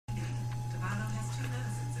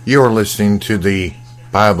You are listening to the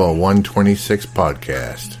Bible 126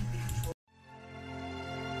 podcast.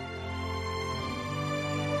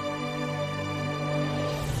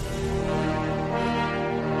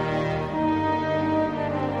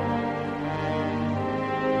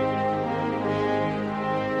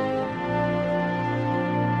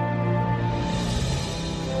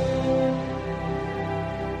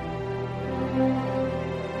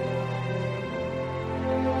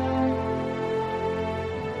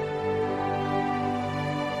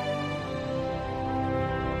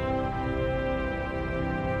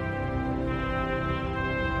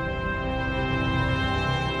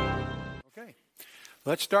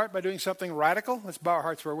 Let's start by doing something radical. Let's bow our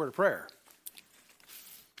hearts for a word of prayer.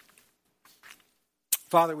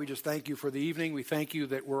 Father, we just thank you for the evening. We thank you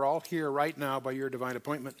that we're all here right now by your divine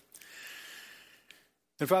appointment.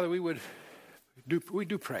 And Father, we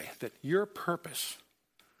do pray that your purpose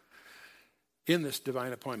in this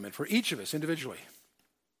divine appointment for each of us individually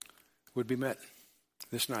would be met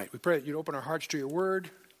this night. We pray that you'd open our hearts to your word.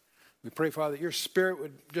 We pray, Father, that your spirit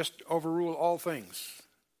would just overrule all things,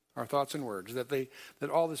 our thoughts and words, that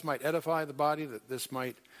all this might edify the body, that this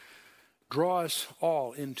might draw us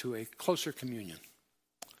all into a closer communion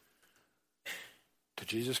to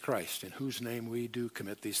Jesus Christ, in whose name we do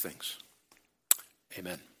commit these things.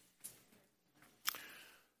 Amen.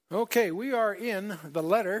 Okay, we are in the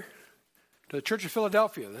letter to the Church of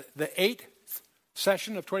Philadelphia, the 8th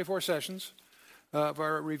session of 24 sessions of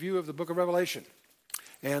our review of the book of Revelation.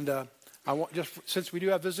 And I want, just since we do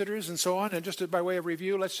have visitors and so on, and just by way of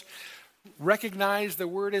review, let's recognize the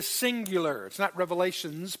word is singular. It's not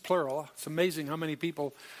revelations, plural. It's amazing how many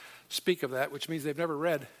people speak of that, which means they've never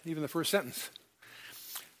read even the first sentence.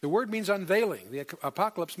 The word means unveiling. The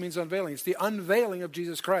apocalypse means unveiling. It's the unveiling of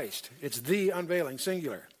Jesus Christ. It's the unveiling,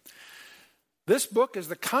 singular. This book is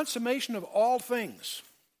the consummation of all things.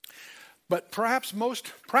 But perhaps most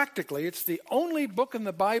practically, it's the only book in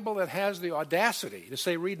the Bible that has the audacity to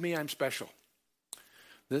say, read me, I'm special.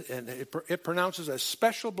 And it pronounces a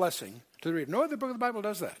special blessing to the reader. No other book of the Bible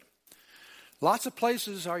does that. Lots of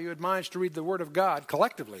places are you admonished to read the Word of God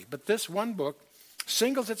collectively, but this one book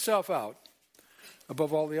singles itself out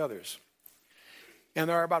above all the others. And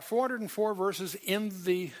there are about 404 verses in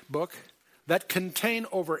the book that contain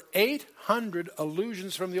over 800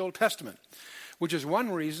 allusions from the Old Testament, which is one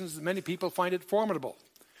reason that many people find it formidable.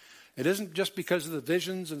 It isn't just because of the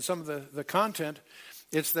visions and some of the content.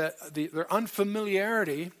 It's that their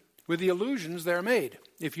unfamiliarity with the allusions they're made.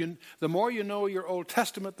 The more you know your Old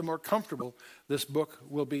Testament, the more comfortable this book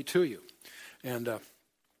will be to you. And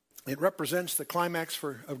it represents the climax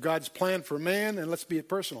of God's plan for man, and let's be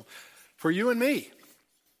personal, for you and me.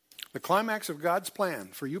 The climax of God's plan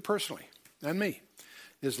for you personally and me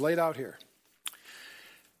is laid out here.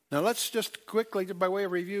 Now let's just quickly, by way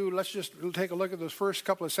of review, let's just take a look at those first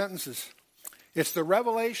couple of sentences. It's the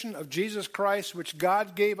revelation of Jesus Christ which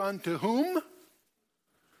God gave unto whom?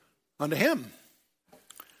 Unto him.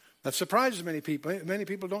 That surprises many people. Many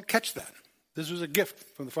people don't catch that. This was a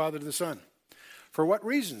gift from the Father to the Son. For what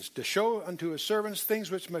reasons? To show unto his servants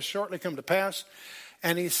things which must shortly come to pass.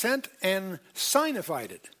 And he sent and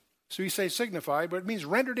signified it. So you say signified, but it means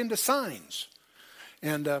rendered into signs.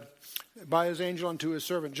 And by his angel unto his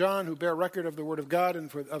servant John, who bear record of the word of God and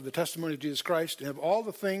of the testimony of Jesus Christ, and of all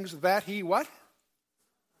the things that he what?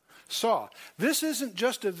 Saw. This isn't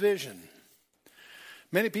just a vision.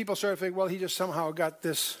 Many people sort of think, well, he just somehow got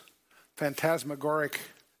this phantasmagoric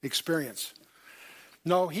experience.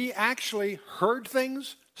 No, he actually heard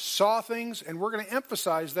things, saw things, and we're going to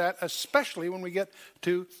emphasize that, especially when we get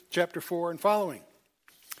to chapter 4 and following.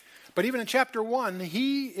 But even in chapter 1,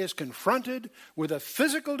 he is confronted with a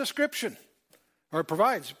physical description, or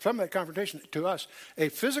provides from that confrontation to us a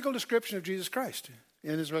physical description of Jesus Christ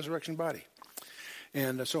in his resurrection body,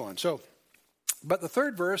 and so on. But the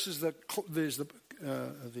third verse is the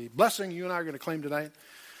blessing you and I are going to claim tonight.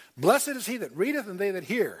 Blessed is he that readeth and they that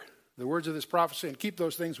hear the words of this prophecy and keep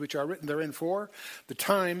those things which are written therein, for the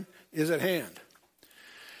time is at hand.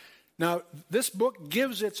 Now, this book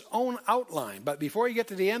gives its own outline, but before you get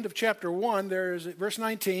to the end of chapter 1, there is verse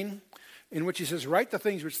 19, in which he says, write the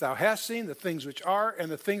things which thou hast seen, the things which are, and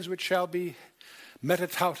the things which shall be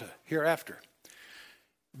metatauta, hereafter.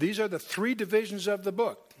 These are the three divisions of the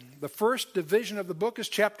book. The first division of the book is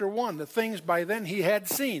chapter 1, the things by then he had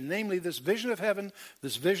seen, namely this vision of heaven,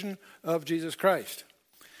 this vision of Jesus Christ.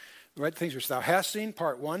 Right, the things which thou hast seen,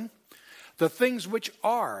 part 1. The things which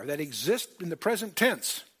are, that exist in the present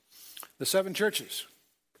tense, the seven churches.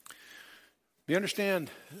 You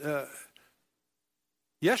understand,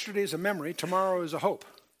 yesterday is a memory, tomorrow is a hope.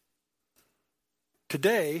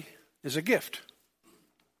 Today is a gift.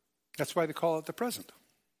 That's why they call it the present.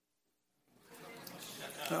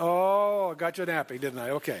 Oh, I got you napping, didn't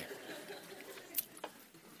I? Okay.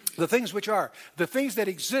 The things that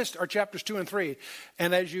exist are chapters 2 and 3.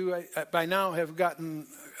 And as you by now have gotten,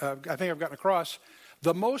 I think I've gotten across,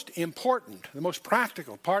 the most important, the most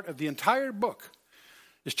practical part of the entire book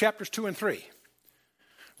is chapters 2 and 3.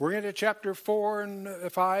 We're into chapter 4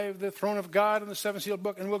 and 5, the throne of God and the seven-sealed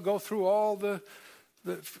book, and we'll go through all the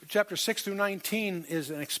chapter 6 through 19 is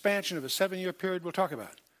an expansion of a 7-year period we'll talk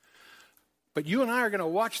about. But you and I are going to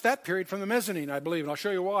watch that period from the mezzanine, I believe, and I'll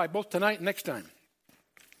show you why, both tonight and next time.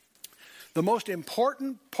 The most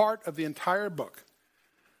important part of the entire book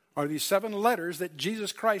are these 7 letters that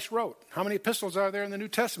Jesus Christ wrote. How many epistles are there in the New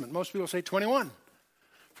Testament? Most people say 21.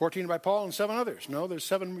 14 by Paul and 7 others. No, there's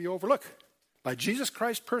 7 you overlook. By Jesus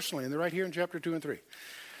Christ personally, and they're right here in chapter 2 and 3.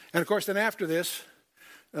 And of course, then after this,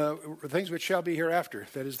 things which shall be hereafter.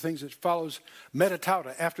 That is, things that follows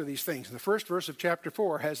metatauta after these things. And the first verse of chapter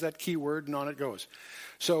 4 has that key word, and on it goes.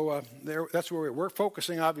 So that's where we're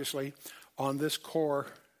focusing, obviously, on this core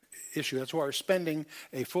issue. That's why we're spending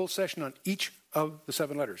a full session on each of the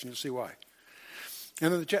 7 letters, and you'll see why.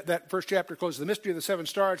 And then that first chapter closes, the mystery of the 7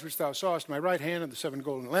 stars, which thou sawest in my right hand, and the 7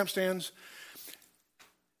 golden lampstands.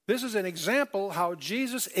 This is an example how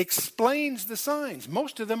Jesus explains the signs.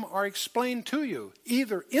 Most of them are explained to you,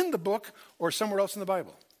 either in the book or somewhere else in the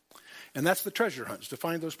Bible. And that's the treasure hunt, to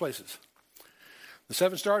find those places. The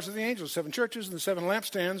 7 stars of the angels, 7 churches, and the 7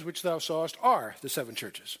 lampstands which thou sawest are the 7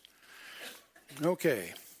 churches.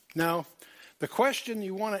 Okay. Now, the question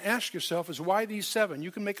you want to ask yourself is why these 7?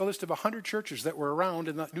 You can make a list of 100 churches that were around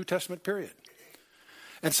in the New Testament period.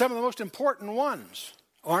 And some of the most important ones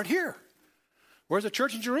aren't here. Where's the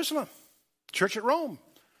church in Jerusalem? Church at Rome.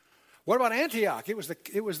 What about Antioch? It was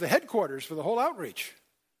the headquarters for the whole outreach.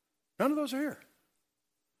 None of those are here.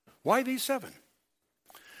 Why these 7?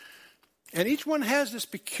 And each one has this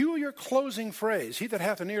peculiar closing phrase. He that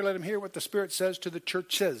hath an ear, let him hear what the Spirit says to the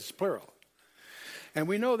churches, plural. And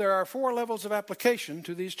we know there are 4 levels of application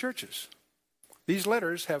to these churches. These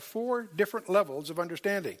letters have 4 different levels of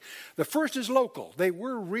understanding. The first is local. They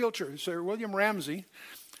were real churches. Sir William Ramsey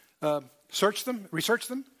researched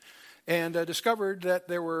them, and discovered that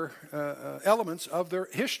there were elements of their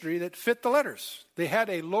history that fit the letters. They had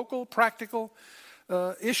a local, practical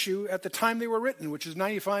issue at the time they were written, which is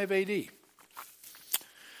 95 AD.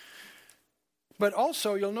 But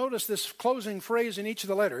also, you'll notice this closing phrase in each of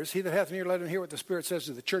the letters, he that hath an ear, let him hear what the Spirit says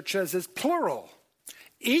to the church, says is plural.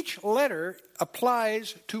 Each letter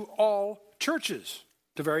applies to all churches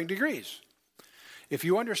to varying degrees. If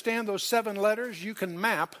you understand those 7 letters, you can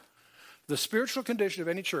map the spiritual condition of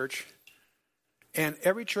any church, and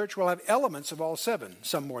every church will have elements of all 7,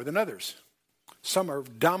 some more than others. Some are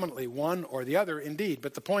dominantly one or the other, indeed.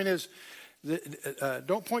 But the point is,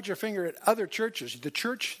 don't point your finger at other churches. The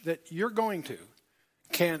church that you're going to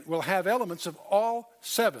will have elements of all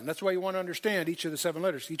 7. That's why you want to understand each of the 7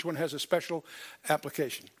 letters. Each one has a special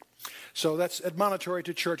application. So that's admonitory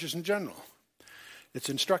to churches in general. It's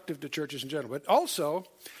instructive to churches in general. But also,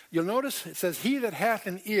 you'll notice it says, he that hath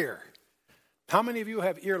an ear. How many of you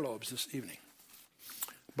have earlobes this evening?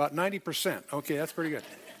 About 90%. Okay, that's pretty good.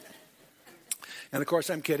 And of course,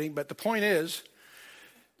 I'm kidding. But the point is,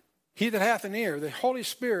 he that hath an ear, the Holy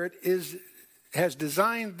Spirit has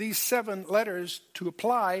designed these 7 letters to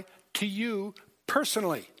apply to you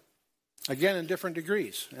personally. Again, in different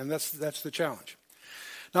degrees. And that's the challenge.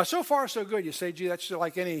 Now, so far, so good. You say, gee, that's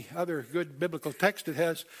like any other good biblical text. It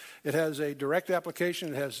has a direct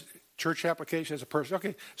application. It has church application, it has a person.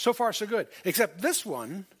 Okay, so far, so good. Except this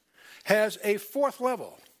one has a 4th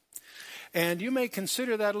level. And you may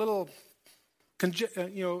consider that a little,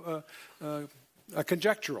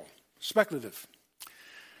 conjectural, speculative.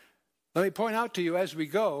 Let me point out to you as we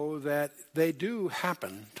go that they do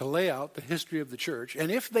happen to lay out the history of the church. And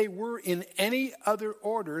if they were in any other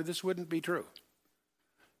order, this wouldn't be true.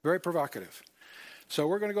 Very provocative. So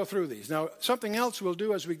we're going to go through these. Now, something else we'll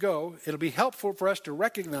do as we go, it'll be helpful for us to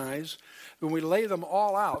recognize when we lay them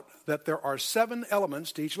all out that there are 7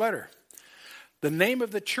 elements to each letter. The name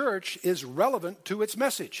of the church is relevant to its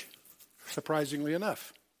message, surprisingly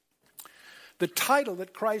enough. The title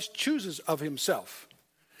that Christ chooses of himself.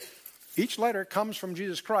 Each letter comes from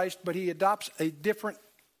Jesus Christ, but he adopts a different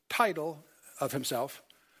title of himself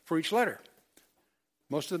for each letter.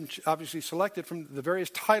 Most of them obviously selected from the various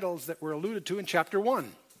titles that were alluded to in chapter 1.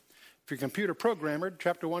 If you're a computer programmer,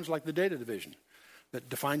 chapter 1 is like the data division that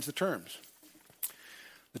defines the terms.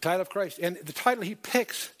 The title of Christ. And the title he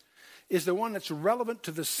picks is the one that's relevant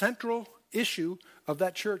to the central issue of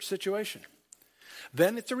that church situation.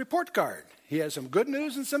 Then it's a report card. He has some good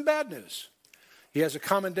news and some bad news. He has a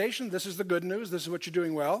commendation. This is the good news. This is what you're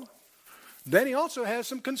doing well. Then he also has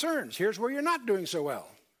some concerns. Here's where you're not doing so well.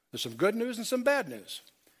 There's some good news and some bad news.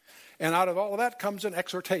 And out of all of that comes an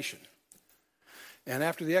exhortation. And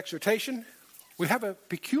after the exhortation, we have a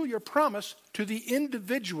peculiar promise to the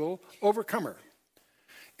individual overcomer.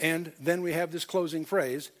 And then we have this closing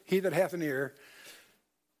phrase, he that hath an ear,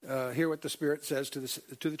 hear what the Spirit says to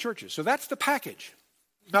the churches. So that's the package.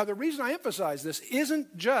 Now, the reason I emphasize this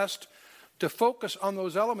isn't just to focus on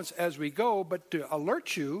those elements as we go, but to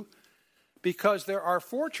alert you, because there are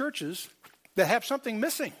 4 churches that have something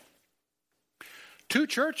missing. 2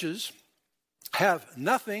 churches have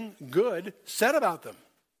nothing good said about them.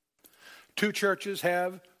 2 churches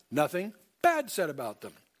have nothing bad said about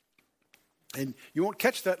them. And you won't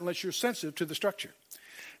catch that unless you're sensitive to the structure.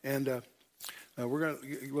 And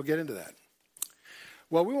we'll get into that.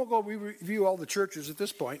 Well, we won't go review all the churches at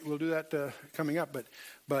this point. We'll do that coming up.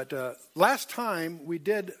 But last time we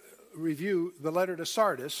did review the letter to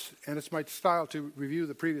Sardis, and it's my style to review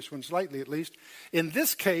the previous one slightly at least. In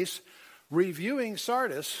this case, reviewing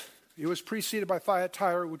Sardis, it was preceded by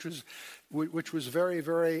Thyatira, which was very,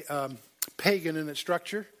 very pagan in its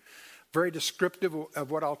structure, very descriptive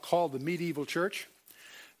of what I'll call the medieval church,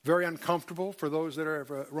 very uncomfortable for those that are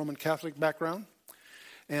of a Roman Catholic background.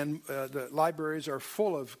 And the libraries are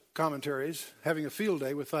full of commentaries, having a field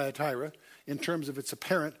day with Thyatira in terms of its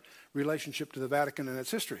apparent relationship to the Vatican and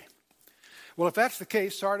its history. Well, if that's the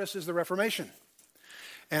case, Sardis is the Reformation.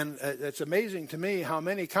 And it's amazing to me how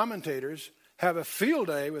many commentators have a field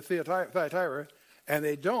day with Thyatira and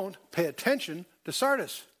they don't pay attention to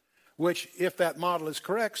Sardis, which, if that model is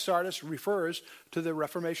correct, Sardis refers to the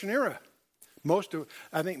Reformation era.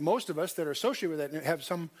 I think most of us that are associated with that have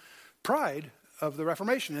some pride of the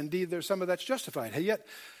Reformation. Indeed, there's some of that's justified. Hey, yet,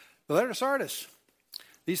 the letter to Sardis,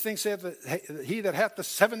 these things say that he that hath the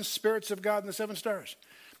 7 spirits of God and the 7 stars.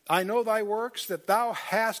 I know thy works, that thou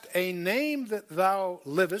hast a name, that thou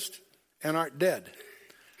livest and art dead.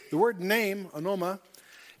 The word name, onoma,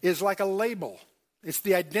 is like a label. It's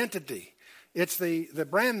the identity. It's the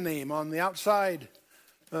brand name on the outside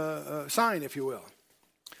sign, if you will.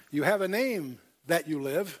 You have a name that you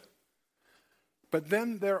live, but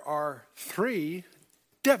then there are 3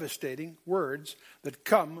 devastating words that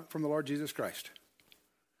come from the Lord Jesus Christ.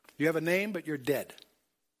 You have a name, but you're dead.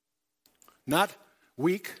 Not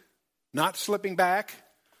weak, not slipping back,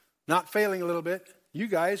 not failing a little bit. You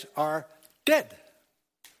guys are dead.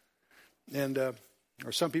 And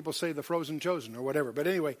or some people say the frozen chosen or whatever. But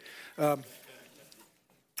anyway,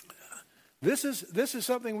 this is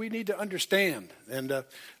something we need to understand and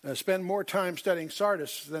spend more time studying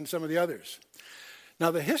Sardis than some of the others. Now,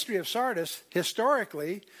 the history of Sardis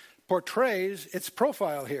historically portrays its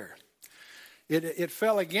profile here. It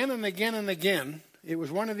fell again and again and again. It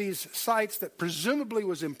was one of these sites that presumably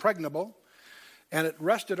was impregnable, and it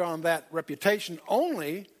rested on that reputation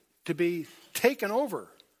only to be taken over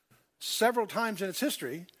several times in its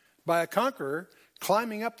history by a conqueror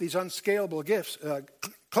climbing up these unscalable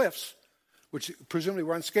cliffs, which presumably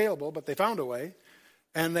were unscalable, but they found a way,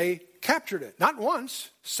 and they captured it. Not once,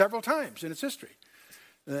 several times in its history.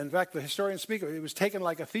 And in fact, the historians speak of it was taken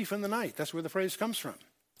like a thief in the night. That's where the phrase comes from.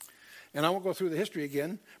 And I won't go through the history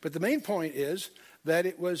again, but the main point is that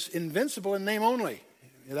it was invincible in name only.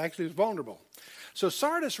 It actually was vulnerable. So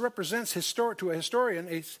Sardis represents to a historian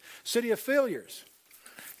a city of failures.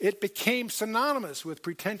 It became synonymous with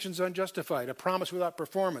pretensions unjustified, a promise without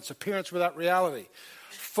performance, appearance without reality,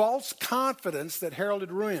 false confidence that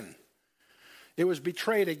heralded ruin. It was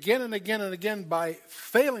betrayed again and again and again by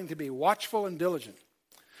failing to be watchful and diligent.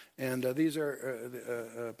 And these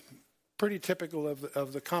are pretty typical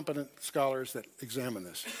of the competent scholars that examine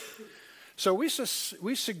this. So we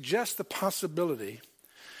suggest the possibility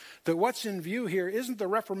that what's in view here isn't the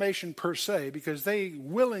Reformation per se, because they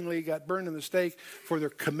willingly got burned in the stake for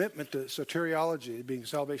their commitment to soteriology, being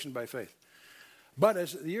salvation by faith. But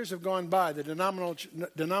as the years have gone by, the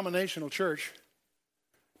denominational church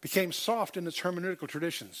became soft in its hermeneutical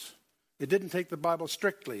traditions. It didn't take the Bible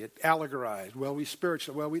strictly. It allegorized. Well, we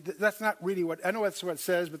spiritual. Well, that's not really what, I know that's what it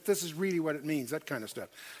says, but this is really what it means, that kind of stuff.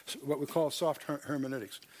 What we call soft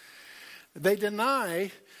hermeneutics. They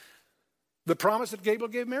deny the promise that Gabriel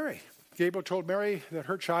gave Mary. Gabriel told Mary that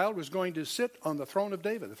her child was going to sit on the throne of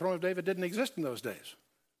David. The throne of David didn't exist in those days.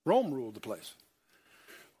 Rome ruled the place.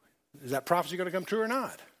 Is that prophecy going to come true or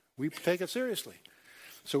not? We take it seriously.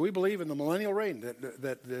 So we believe in the millennial reign,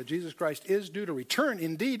 that Jesus Christ is due to return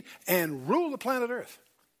indeed and rule the planet Earth.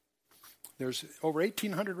 There's over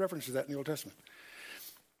 1,800 references to that in the Old Testament.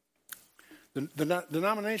 The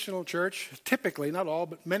denominational church, typically, not all,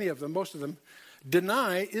 but many of them, most of them,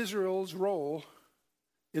 deny Israel's role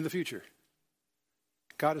in the future.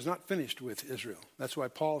 God is not finished with Israel. That's why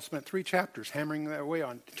Paul spent 3 chapters hammering that away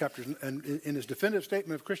on chapters. And in his definitive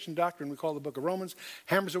statement of Christian doctrine, we call the book of Romans,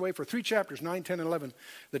 hammers away for 3 chapters, 9, 10, and 11,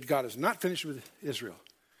 that God is not finished with Israel.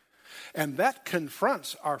 And that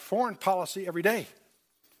confronts our foreign policy every day,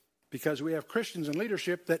 because we have Christians in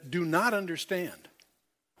leadership that do not understand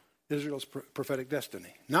Israel's prophetic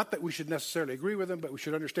destiny. Not that we should necessarily agree with them, but we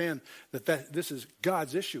should understand that this is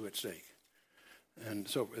God's issue at stake. And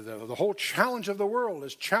so the whole challenge of the world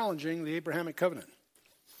is challenging the Abrahamic covenant.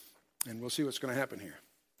 And we'll see what's going to happen here.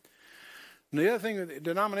 And the other thing, the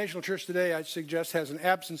denominational church today, I suggest, has an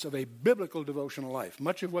absence of a biblical devotional life.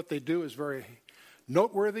 Much of what they do is very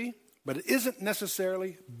noteworthy, but it isn't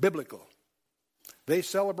necessarily biblical. They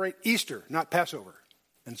celebrate Easter, not Passover,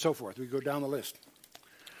 and so forth. We go down the list.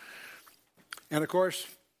 And of course,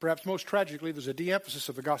 perhaps most tragically, there's a de-emphasis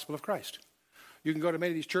of the gospel of Christ. You can go to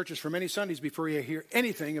many of these churches for many Sundays before you hear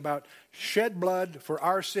anything about shed blood for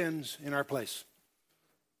our sins in our place.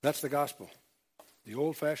 That's the gospel, the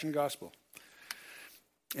old-fashioned gospel.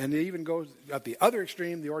 And they even go at the other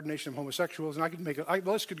extreme, the ordination of homosexuals. And the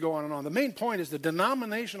list could go on and on. The main point is the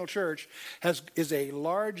denominational church is a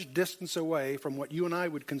large distance away from what you and I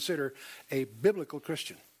would consider a biblical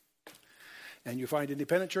Christian. And you find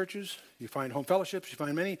independent churches, you find home fellowships, you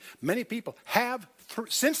find many people have,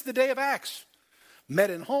 since the day of Acts, met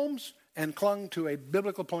in homes and clung to a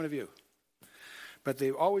biblical point of view. But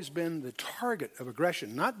they've always been the target of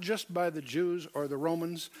aggression, not just by the Jews or the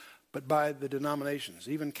Romans, but by the denominations.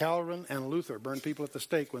 Even Calvin and Luther burned people at the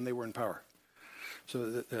stake when they were in power.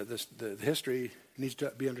 So the history needs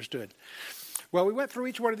to be understood. Well, we went through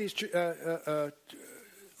each one of these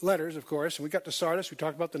letters, of course, and we got to Sardis. We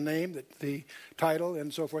talked about the name, the title,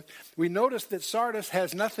 and so forth. We noticed that Sardis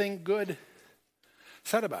has nothing good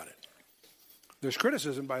said about it. There's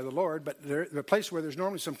criticism by the Lord, but the place where there's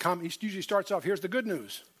normally some comment, he usually starts off, here's the good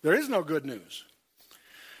news. There is no good news.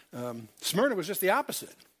 Smyrna was just the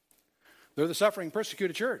opposite. They're the suffering,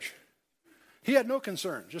 persecuted church. He had no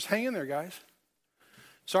concern. Just hang in there, guys.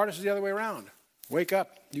 Sardis is the other way around. Wake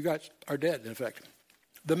up. You guys are dead, in effect.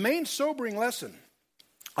 The main sobering lesson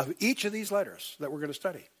of each of these letters that we're going to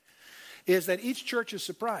study is that each church is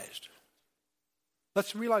surprised.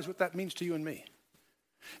 Let's realize what that means to you and me.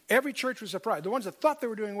 Every church was surprised. The ones that thought they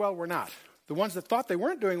were doing well were not. The ones that thought they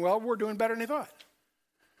weren't doing well were doing better than they thought.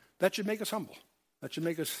 That should make us humble. That should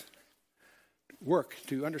make us work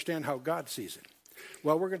to understand how God sees it.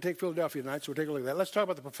 Well, we're going to take Philadelphia tonight, so we'll take a look at that. Let's talk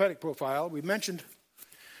about the prophetic profile. We mentioned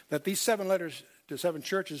that these 7 letters to 7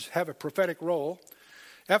 churches have a prophetic role.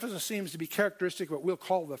 Ephesus seems to be characteristic of what we'll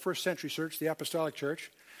call the first century church, the apostolic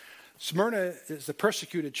church. Smyrna is the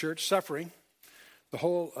persecuted church, suffering. The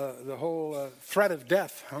whole threat of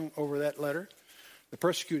death hung over that letter, the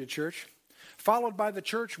persecuted church. Followed by the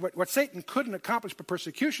church, what Satan couldn't accomplish by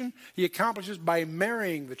persecution, he accomplishes by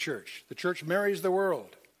marrying the church. The church marries the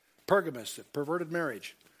world. Pergamos, perverted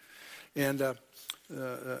marriage. And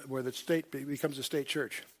where the state becomes a state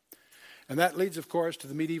church. And that leads, of course, to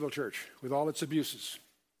the medieval church with all its abuses.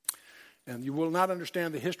 And you will not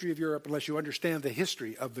understand the history of Europe unless you understand the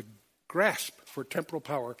history of the grasp for temporal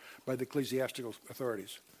power by the ecclesiastical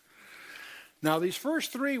authorities. Now, these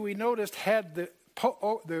first 3 we noticed had the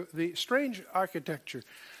strange architecture.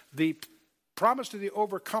 The promise to the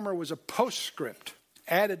overcomer was a postscript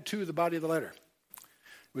added to the body of the letter,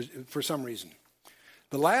 for some reason.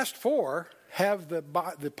 The last 4 have the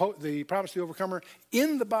promise to the overcomer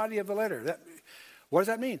in the body of the letter. What does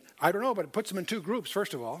that mean? I don't know, but it puts them in 2 groups,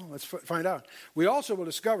 first of all. Let's find out. We also will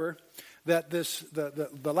discover that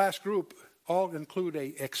the last group all include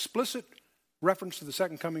an explicit reference to the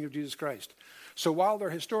second coming of Jesus Christ. So while they're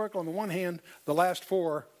historical on the one hand, the last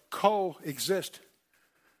 4 coexist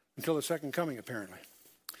until the second coming, apparently.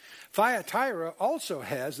 Thyatira also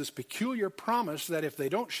has this peculiar promise that if they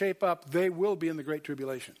don't shape up, they will be in the Great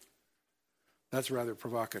Tribulation. That's rather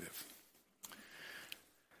provocative.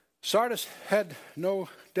 Sardis had no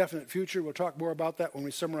definite future. We'll talk more about that when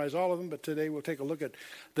we summarize all of them, but today we'll take a look at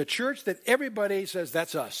the church that everybody says,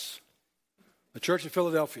 that's us. The church of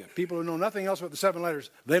Philadelphia. People who know nothing else about the 7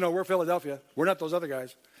 letters, they know we're Philadelphia. We're not those other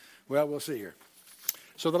guys. Well, we'll see here.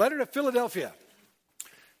 So the letter to Philadelphia,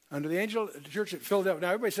 under the angel of the church at Philadelphia.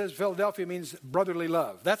 Now, everybody says Philadelphia means brotherly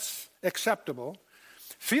love. That's acceptable.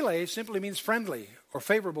 Phile simply means friendly or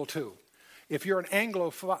favorable to. If you're an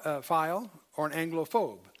Anglophile or an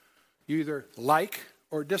Anglophobe, you either like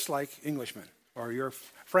or dislike Englishmen, or you're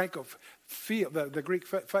Francophile. The Greek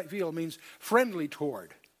phile means friendly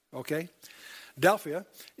toward. Okay, Delphia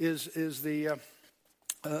is the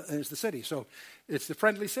city, so it's the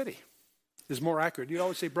friendly city. is more accurate. You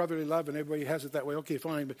always say brotherly love, and everybody has it that way. Okay,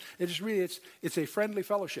 fine, but it's a friendly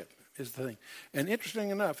fellowship is the thing. And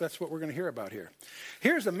interesting enough, that's what we're going to hear about here.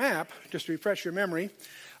 Here's a map, just to refresh your memory.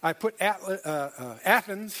 I put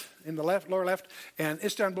Athens in the lower left, and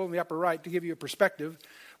Istanbul in the upper right to give you a perspective.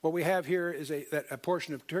 What we have here is a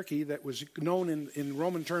portion of Turkey that was known in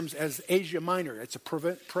Roman terms as Asia Minor. It's a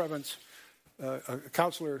province,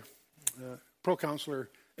 proconsular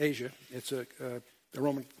Asia. It's a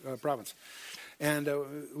Roman province. And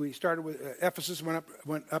we started with Ephesus,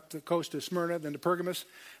 went up the coast to Smyrna, then to Pergamos.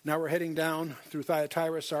 Now we're heading down through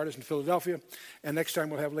Thyatira, Sardis, and Philadelphia. And next time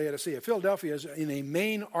we'll have Laodicea. Philadelphia is in a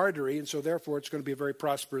main artery, and so therefore it's going to be a very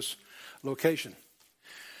prosperous location.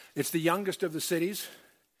 It's the youngest of the cities.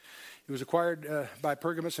 It was acquired by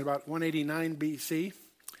Pergamos in about 189 BC.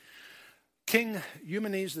 King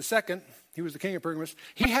Eumenes II, he was the king of Pergamos.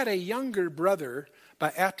 He had a younger brother by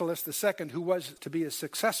Attalus II who was to be his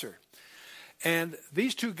successor. And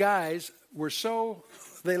these two guys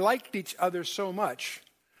they liked each other so much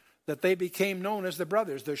that they became known as the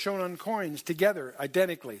brothers. They're shown on coins together,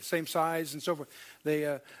 identically, same size and so forth.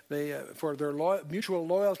 They for their mutual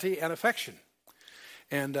loyalty and affection.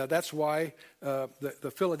 And that's why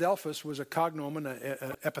the Philadelphus was a cognomen,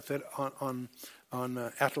 an epithet on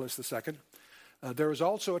Attalus II. There was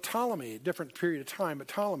also a Ptolemy, a different period of time, a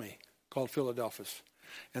Ptolemy called Philadelphus.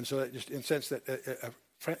 And so that just in the sense that a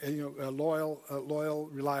loyal,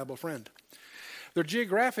 reliable friend. Their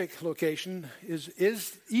geographic location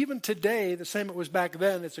is even today the same it was back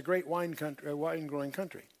then. It's a great wine-growing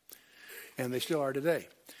country, and they still are today.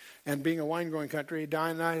 And being a wine-growing country,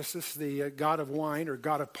 Dionysus, the god of wine, or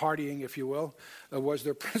god of partying, if you will, was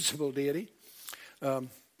their principal deity.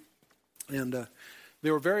 And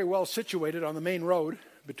they were very well situated on the main road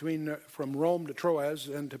from Rome to Troas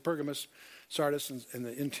and to Pergamos, Sardis, and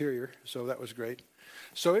the interior. So that was great.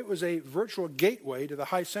 So it was a virtual gateway to the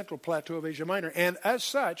high central plateau of Asia Minor. And as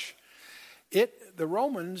such, the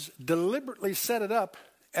Romans deliberately set it up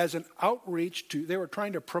as an outreach they were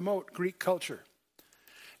trying to promote Greek culture.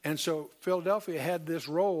 And so Philadelphia had this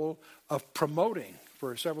role of promoting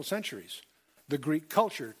for several centuries the Greek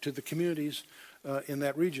culture to the communities in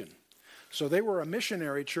that region. So they were a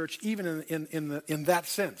missionary church even in that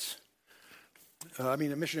sense. A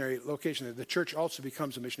missionary location. The church also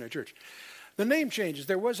becomes a missionary church. The name changes.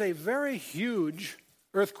 There was a very huge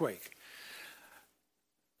earthquake.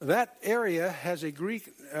 That area has a Greek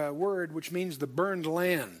word which means the burned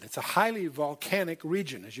land. It's a highly volcanic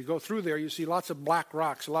region. As you go through there, you see lots of black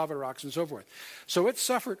rocks, lava rocks, and so forth. So it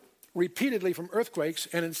suffered repeatedly from earthquakes.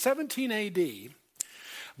 And in 17 AD,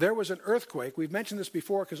 there was an earthquake. We've mentioned this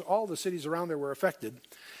before because all the cities around there were affected.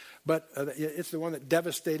 But it's the one that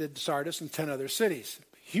devastated Sardis and 10 other cities.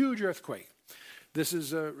 Huge earthquake. This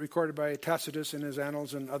is recorded by Tacitus in his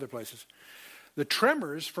annals and other places. The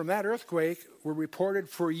tremors from that earthquake were reported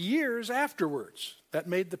for years afterwards. That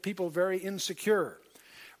made the people very insecure.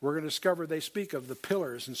 We're going to discover they speak of the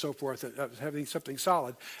pillars and so forth, of having something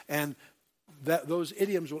solid. And those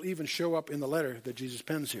idioms will even show up in the letter that Jesus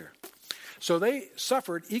pens here. So they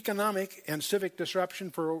suffered economic and civic disruption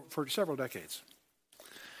for several decades.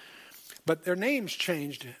 But their names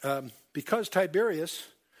changed because Tiberius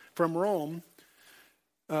from Rome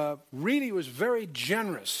really was very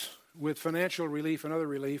generous with financial relief and other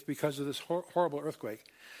relief because of this horrible earthquake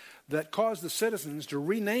that caused the citizens to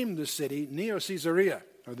rename the city Neo-Caesarea,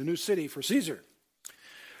 or the new city for Caesar.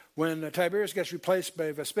 When Tiberius gets replaced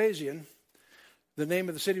by Vespasian, the name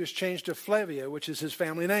of the city was changed to Flavia, which is his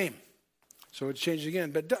family name. So it's changed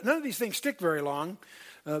again. But none of these things stick very long.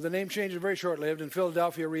 The name change is very short-lived, and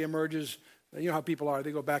Philadelphia reemerges. You know how people are.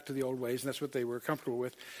 They go back to the old ways, and that's what they were comfortable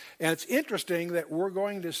with. And it's interesting that we're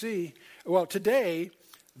going to see, today,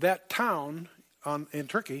 that town in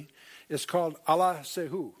Turkey is called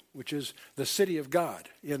Ala-Sehu, which is the city of God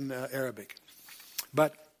in Arabic.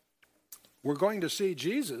 But we're going to see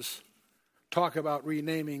Jesus talk about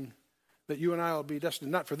renaming, that you and I will be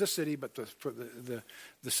destined not for this city, but for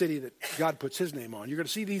the city that God puts his name on. You're going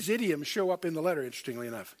to see these idioms show up in the letter, interestingly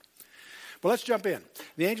enough. But let's jump in.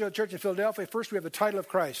 The angel of the church in Philadelphia, first we have the title of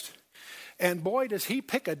Christ. And boy, does he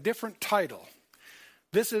pick a different title.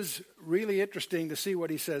 This is really interesting to see what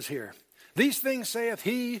he says here. These things saith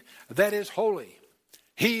he that is holy,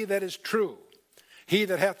 he that is true, he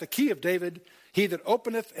that hath the key of David, he that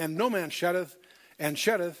openeth and no man shutteth, and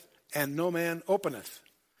shutteth and no man openeth.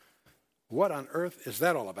 What on earth is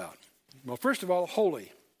that all about? Well, first of all,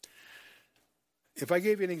 holy. If I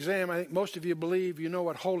gave you an exam, I think most of you believe you know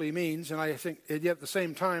what holy means, and I think, yet at the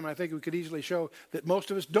same time, I think we could easily show that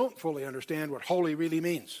most of us don't fully understand what holy really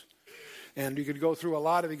means. And you could go through a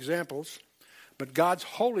lot of examples, but God's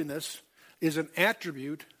holiness is an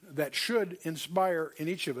attribute that should inspire in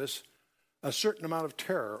each of us a certain amount of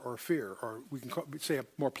terror or fear, or we can say a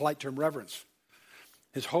more polite term, reverence.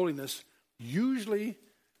 His holiness usually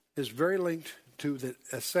is very linked to the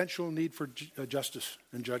essential need for justice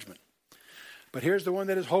and judgment. But here's the one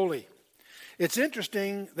that is holy. It's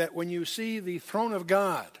interesting that when you see the throne of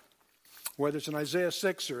God, whether it's in Isaiah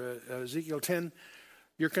 6 or Ezekiel 10,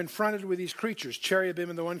 you're confronted with these creatures, cherubim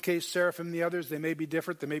in the one case, seraphim in the others. They may be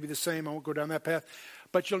different, they may be the same. I won't go down that path.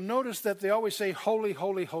 But you'll notice that they always say, holy,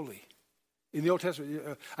 holy, holy. In the Old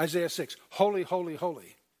Testament, Isaiah 6, holy, holy,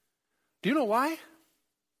 holy. Do you know why?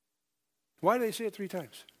 Why do they say it 3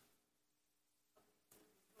 times?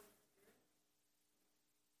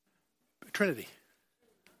 Trinity.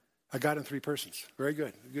 A God in 3 persons. Very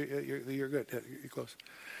good. You're good. You're close.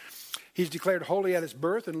 He's declared holy at his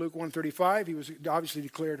birth in Luke 1:35. He was obviously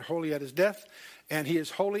declared holy at his death. And he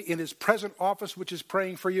is holy in his present office, which is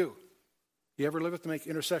praying for you. He ever liveth to make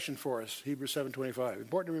intercession for us. Hebrews 7:25.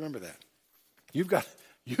 Important to remember that. You've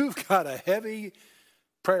got a heavy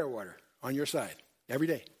prayer water on your side every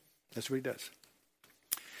day. That's what he does.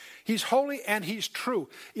 He's holy and he's true.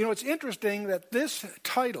 You know, it's interesting that this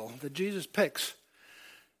title that Jesus picks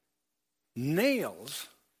nails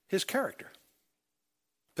his character.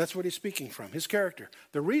 That's what he's speaking from, his character.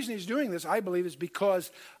 The reason he's doing this, I believe, is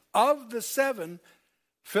because of the 7,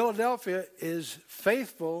 Philadelphia is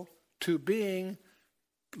faithful to being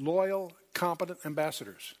loyal, competent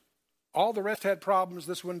ambassadors. All the rest had problems.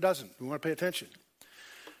 This one doesn't. We want to pay attention.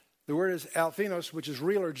 The word is althenos, which is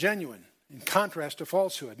real or genuine, in contrast to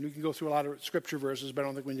falsehood. And we can go through a lot of scripture verses, but I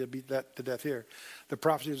don't think we need to beat that to death here. The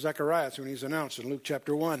prophecy of Zechariah, when he's announced in Luke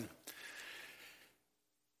chapter 1.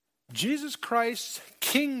 Jesus Christ's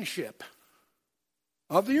kingship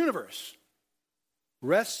of the universe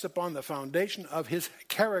rests upon the foundation of his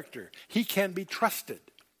character. He can be trusted.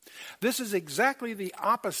 This is exactly the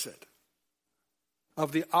opposite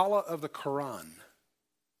of the Allah of the Quran.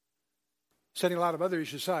 Setting a lot of other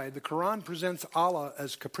issues aside, the Quran presents Allah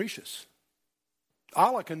as capricious.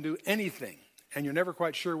 Allah can do anything, and you're never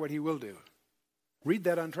quite sure what he will do. Read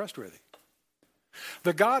that untrustworthy.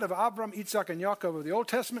 The God of Abraham, Isaac, and Jacob of the Old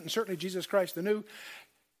Testament, and certainly Jesus Christ the New,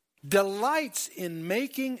 delights in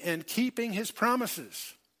making and keeping his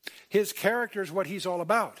promises. His character is what he's all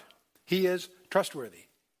about. He is trustworthy.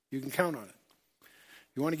 You can count on it.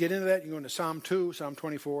 You want to get into that, you go into Psalm 2, Psalm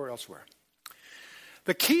 24, elsewhere.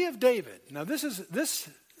 The key of David. Now this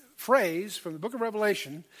phrase from the book of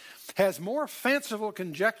Revelation has more fanciful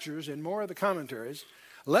conjectures in more of the commentaries.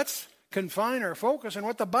 Let's confine our focus on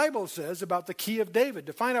what the Bible says about the key of David.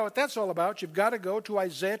 To find out what that's all about, you've got to go to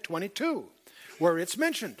Isaiah 22, where it's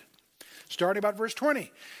mentioned, starting about verse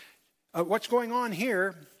 20. What's going on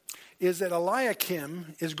here is that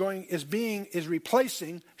Eliakim is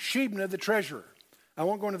replacing Shebna the treasurer. I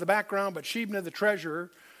won't go into the background, but Shebna the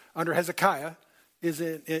treasurer under Hezekiah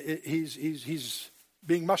he's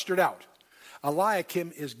being mustered out.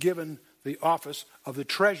 Eliakim is given the office of the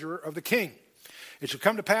treasurer of the king. It shall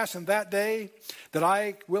come to pass in that day that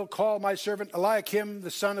I will call my servant Eliakim,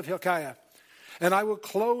 the son of Hilkiah, and I will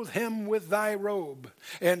clothe him with thy robe,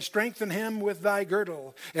 and strengthen him with thy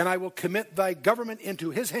girdle, and I will commit thy government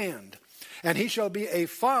into his hand. And he shall be a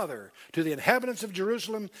father to the inhabitants of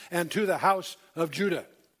Jerusalem and to the house of Judah.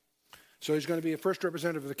 So he's going to be a first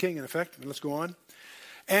representative of the king, in effect. Let's go on.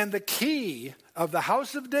 And the key of the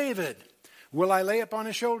house of David will I lay upon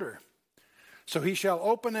his shoulder. So he shall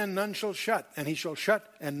open and none shall shut, and he shall shut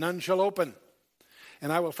and none shall open.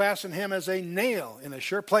 And I will fasten him as a nail in a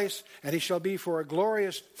sure place, and he shall be for a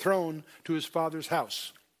glorious throne to his father's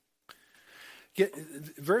house.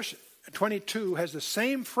 Verse 22 has the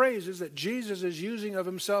same phrases that Jesus is using of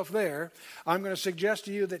himself there. I'm going to suggest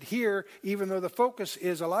to you that here, even though the focus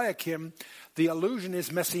is Eliakim, the allusion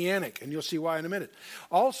is messianic, and you'll see why in a minute.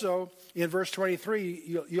 Also, in verse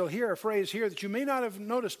 23, you'll hear a phrase here that you may not have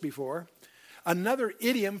noticed before. Another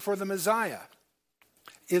idiom for the Messiah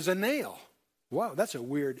is a nail. Wow, that's a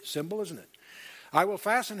weird symbol, isn't it? I will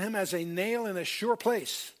fasten him as a nail in a sure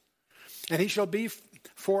place, and he shall be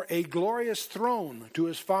for a glorious throne to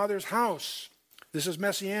his father's house. This is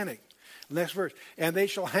messianic. Next verse. And they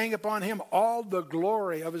shall hang upon him all the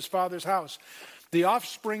glory of his father's house. The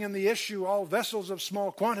offspring and the issue, all vessels of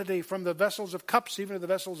small quantity, from the vessels of cups even to the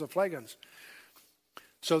vessels of flagons.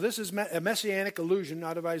 So this is a messianic allusion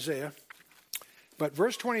out of Isaiah. But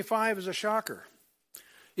verse 25 is a shocker.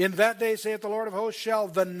 In that day, saith the Lord of hosts, shall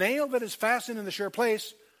the nail that is fastened in the sure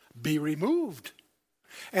place be removed,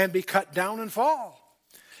 and be cut down and fall.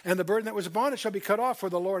 And the burden that was upon it shall be cut off, for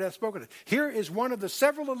the Lord hath spoken it. Here is one of the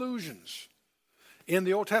several allusions in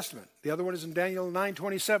the Old Testament. The other one is in Daniel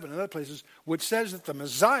 9:27 and other places, which says that the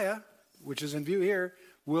Messiah, which is in view here,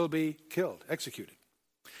 will be killed, executed.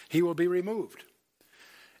 He will be removed.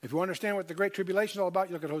 If you understand what the Great Tribulation is all about,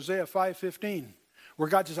 you look at Hosea 5:15, where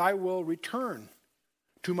God says, I will return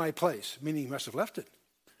to my place, meaning he must have left it,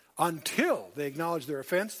 until they acknowledge their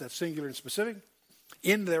offense, that's singular and specific.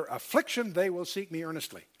 In their affliction, they will seek me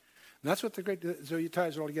earnestly. And that's what so he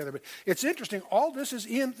ties it all together. But it's interesting, all this is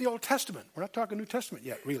in the Old Testament. We're not talking New Testament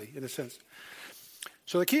yet, really, in a sense.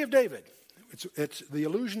 So the key of David, it's the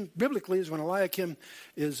allusion biblically is when Eliakim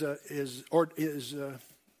is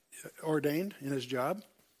ordained in his job.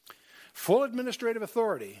 Full administrative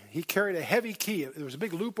authority. He carried a heavy key. There was a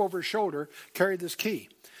big loop over his shoulder, carried this key.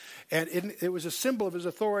 And it was a symbol of his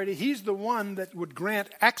authority. He's the one that would grant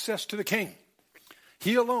access to the king.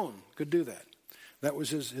 He alone could do that. That was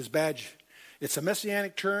his badge. It's a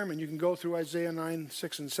messianic term, and you can go through Isaiah 9,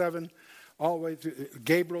 6, and 7, all the way through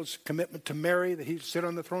Gabriel's commitment to Mary, that he'd sit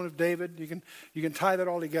on the throne of David. You can tie that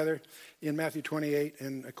all together in Matthew 28,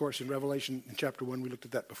 and of course in Revelation in chapter 1, we looked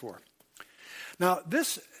at that before. Now,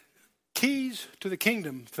 this keys to the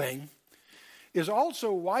kingdom thing is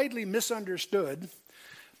also widely misunderstood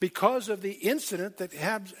because of the incident that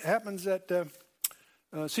happens at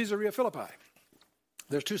Caesarea Philippi.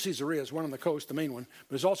 There's two Caesareas, one on the coast, the main one, but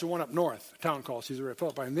there's also one up north, a town called Caesarea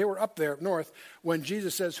Philippi. And they were up there up north when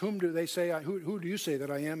Jesus says, who do you say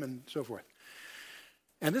that I am, and so forth.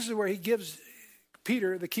 And this is where he gives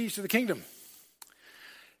Peter the keys to the kingdom.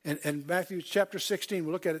 And Matthew chapter 16,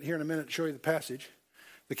 we'll look at it here in a minute to show you the passage.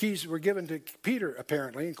 The keys were given to Peter,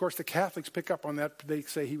 apparently. And of course, the Catholics pick up on that. They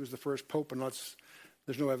say he was the first pope, and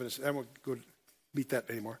there's no evidence. I won't go beat that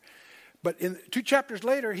anymore. But in 2 chapters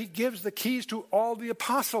later, he gives the keys to all the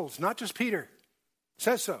apostles, not just Peter.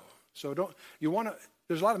 Says so. So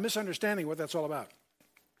there's a lot of misunderstanding what that's all about.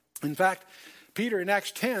 In fact, Peter in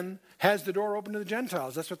Acts 10 has the door open to the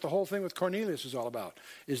Gentiles. That's what the whole thing with Cornelius is all about,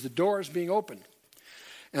 is the doors being opened.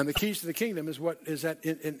 And the keys to the kingdom is what is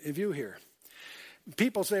in view here.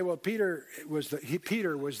 People say, well, Peter was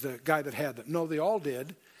the guy that had them. No, they all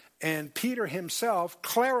did. And Peter himself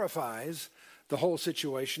clarifies the whole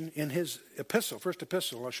situation in his epistle, first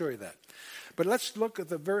epistle. I'll show you that. But let's look at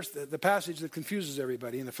the verse, the passage that confuses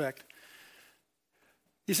everybody, in effect.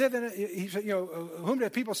 He said, whom do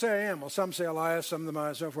people say I am? Well, some say Elias, some the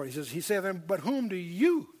Messiah, so forth. He said to them, but whom do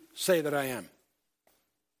you say that I am?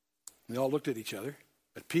 And they all looked at each other.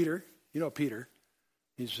 But Peter, Peter,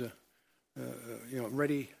 he's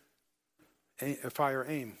ready, fire,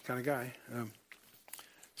 aim kind of guy.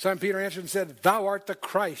 Simon Peter answered and said, thou art the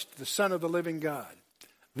Christ, the Son of the living God.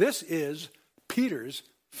 This is Peter's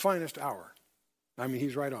finest hour. I mean,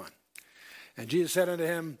 he's right on. And Jesus said unto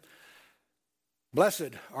him,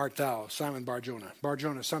 blessed art thou, Simon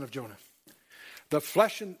Bar-Jonah, son of Jonah. For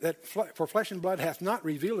flesh and blood hath not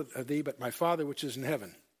revealed it of thee, but my Father which is in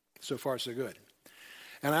heaven. So far, so good.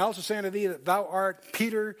 And I also say unto thee that thou art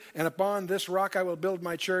Peter, and upon this rock I will build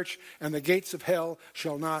my church, and the gates of hell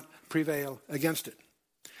shall not prevail against it.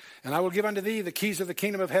 And I will give unto thee the keys of the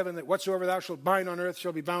kingdom of heaven, that whatsoever thou shalt bind on earth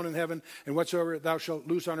shall be bound in heaven, and whatsoever thou shalt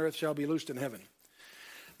loose on earth shall be loosed in heaven.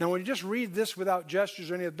 Now, when you just read this without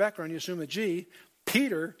gestures or any of the background, you assume that,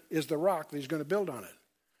 Peter is the rock that he's going to build on it.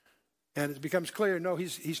 And it becomes clear, no,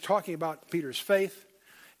 he's talking about Peter's faith,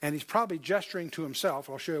 and he's probably gesturing to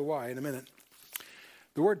himself. I'll show you why in a minute.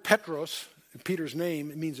 The word Petros, Peter's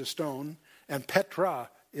name, it means a stone, and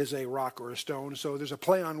Petra is a rock or a stone. So there's a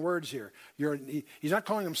play on words here. He's not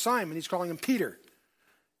calling him Simon, he's calling him Peter,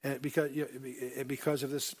 because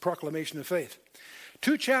of this proclamation of faith.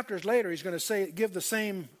 2 chapters later, he's going to give the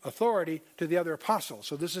same authority to the other apostles.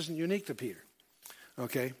 So this isn't unique to Peter.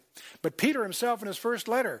 Okay? But Peter himself in his first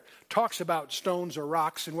letter talks about stones or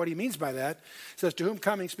rocks, and what he means by that, he says, to whom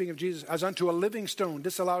coming, speaking of Jesus, as unto a living stone,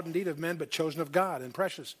 disallowed indeed of men, but chosen of God and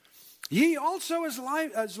precious. Ye also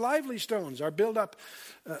as lively stones are built up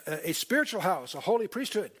a spiritual house, a holy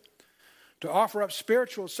priesthood, to offer up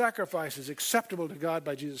spiritual sacrifices acceptable to God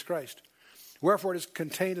by Jesus Christ. Wherefore it is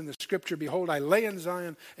contained in the scripture, behold, I lay in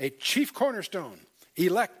Zion a chief cornerstone,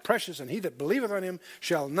 elect, precious, and he that believeth on him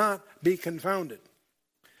shall not be confounded.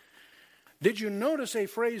 Did you notice a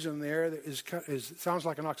phrase in there that sounds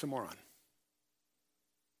like an oxymoron?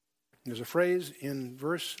 There's a phrase in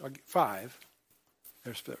verse 5,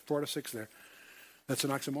 there's 4 to 6 there, that's an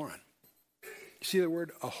oxymoron. You see the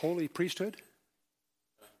word a holy priesthood?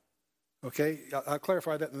 Okay, I'll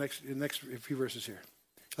clarify that in the next few verses here.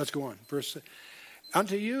 Let's go on. Verse 6.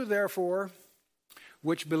 Unto you, therefore,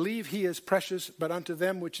 which believe he is precious, but unto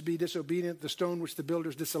them which be disobedient, the stone which the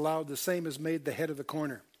builders disallowed, the same is made the head of the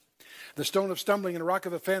corner. The stone of stumbling and a rock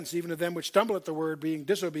of offense, even to them which stumble at the word, being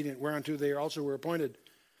disobedient, whereunto they also were appointed.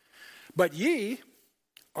 But ye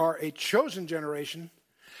are a chosen generation,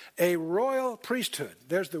 a royal priesthood.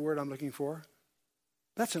 There's the word I'm looking for.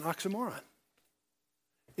 That's an oxymoron.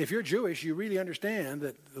 If you're Jewish, you really understand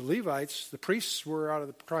that the Levites, the priests, were out of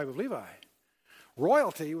the tribe of Levi.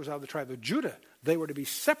 Royalty was out of the tribe of Judah. They were to be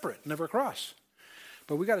separate, never cross.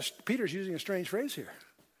 But Peter's using a strange phrase here.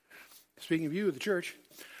 Speaking of you, the church,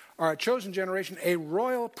 are a chosen generation, a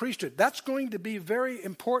royal priesthood. That's going to be very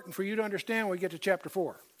important for you to understand when we get to chapter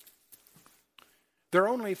 4. There are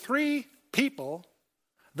only 3 people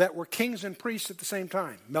that were kings and priests at the same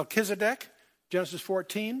time. Melchizedek, Genesis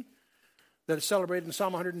 14, that is celebrated in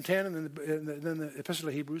Psalm 110, and then the Epistle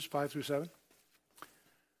of Hebrews 5 through 7.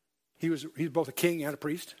 He's both a king and a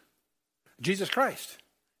priest. Jesus Christ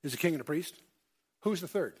is a king and a priest. Who's the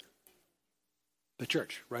third? The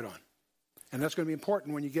church, right on. And that's going to be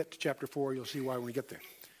important when you get to chapter 4. You'll see why when we get there.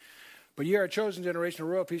 But ye are a chosen generation, a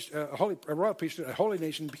royal priesthood, a holy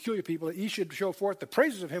nation, a peculiar people, that ye should show forth the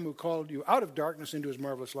praises of him who called you out of darkness into his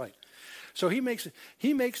marvelous light. So he makes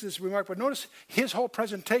this remark, but notice his whole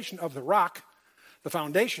presentation of the rock, the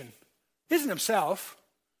foundation, isn't himself.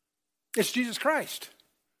 It's Jesus Christ.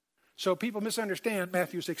 So people misunderstand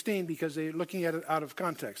Matthew 16 because they're looking at it out of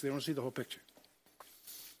context. They don't see the whole picture.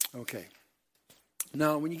 Okay.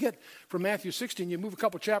 Now, when you get from Matthew 16, you move a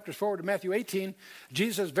couple chapters forward to Matthew 18.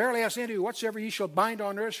 Jesus says, verily I say unto you, whatsoever ye shall bind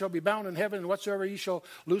on earth shall be bound in heaven, and whatsoever ye shall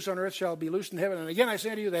loose on earth shall be loosed in heaven. And again I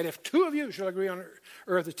say unto you that if 2 of you shall agree on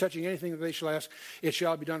earth as touching anything that they shall ask, it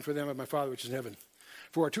shall be done for them of my Father which is in heaven.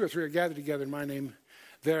 For where 2 or 3 are gathered together in my name,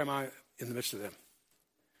 there am I in the midst of them.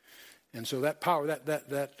 And so that power,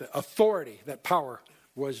 that authority, that power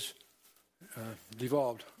was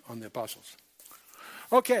devolved on the apostles.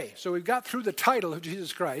 Okay, so we've got through the title of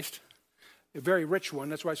Jesus Christ, a very rich one.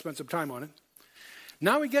 That's why I spent some time on it.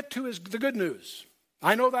 Now we get to the good news.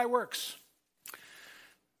 I know thy works.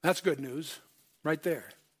 That's good news right there.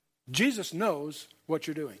 Jesus knows what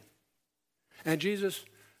you're doing. And Jesus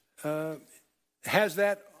has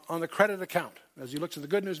that on the credit account. As he looks at the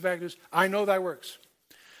good news, bad news, I know thy works.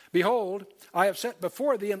 Behold, I have set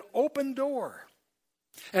before thee an open door,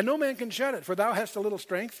 and no man can shut it, for thou hast a little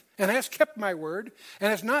strength, and hast kept my word, and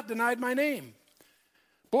hast not denied my name.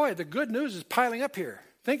 Boy, the good news is piling up here.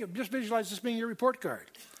 Just visualize this being your report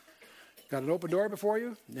card. Got an open door before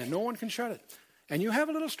you, and no one can shut it. And you have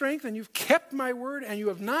a little strength, and you've kept my word, and you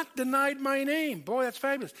have not denied my name. Boy, that's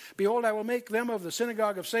fabulous. Behold, I will make them of the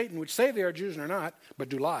synagogue of Satan, which say they are Jews and are not, but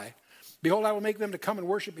do lie. Behold, I will make them to come and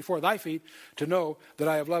worship before thy feet, to know that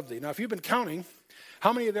I have loved thee. Now, if you've been counting,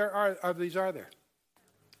 how many of these are there?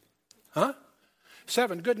 Huh?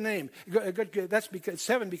 7, good name. Good. That's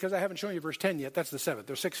 7 because I haven't shown you verse 10 yet. That's the 7th.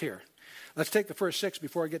 There's 6 here. Let's take the first 6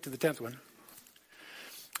 before I get to the 10th one.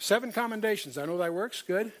 7 commendations. I know thy works.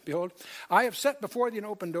 Good. Behold, I have set before thee an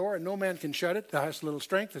open door, and no man can shut it. Thou hast a little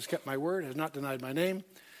strength, hast kept my word, hast not denied my name.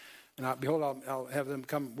 And behold, I'll have them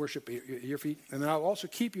come worship at your feet. And then I'll also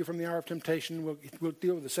keep you from the hour of temptation. We'll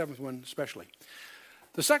deal with the 7th one especially.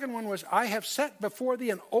 The second one was, I have set before thee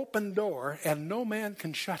an open door, and no man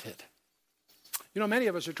can shut it. You know, many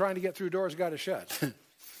of us are trying to get through doors God has shut.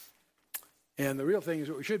 And the real thing is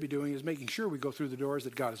what we should be doing is making sure we go through the doors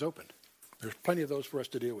that God has opened. There's plenty of those for us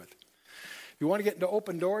to deal with. If you want to get into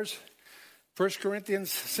open doors, 1 Corinthians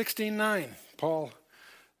 16:9, Paul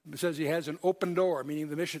says he has an open door, meaning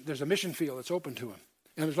there's a mission field that's open to him.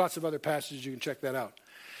 And there's lots of other passages you can check that out.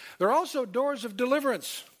 There are also doors of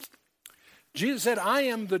deliverance. Jesus said, I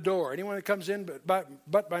am the door. Anyone that comes in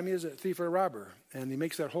but by me is a thief or a robber. And he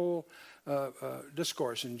makes that whole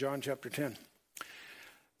discourse in John chapter 10.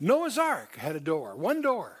 Noah's Ark had a door, one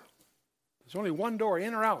door. There's only one door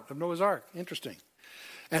in or out of Noah's Ark. Interesting.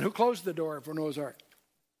 And who closed the door for Noah's Ark?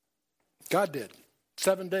 God did.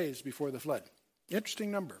 7 days before the flood.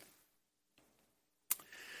 Interesting number.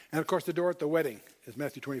 And of course the door at the wedding, as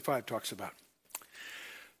Matthew 25 talks about.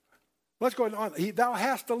 Let's go on. Thou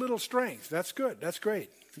hast a little strength. That's good. That's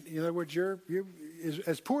great. In other words, you're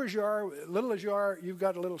as poor as you are, little as you are, you've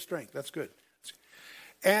got a little strength. That's good.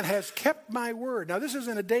 And has kept my word. Now, this is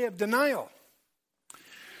in a day of denial.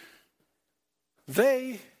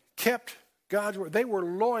 They kept God's word. They were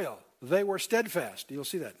loyal. They were steadfast. You'll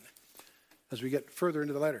see that as we get further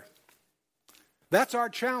into the letter. That's our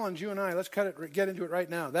challenge, you and I. Let's get into it right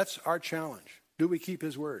now. That's our challenge. Do we keep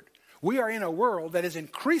his word? We are in a world that is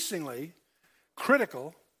increasingly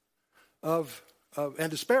critical of and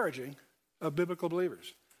disparaging of biblical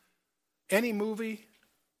believers. Any movie,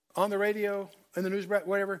 on the radio, in the news,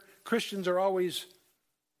 whatever, Christians are always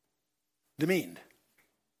demeaned.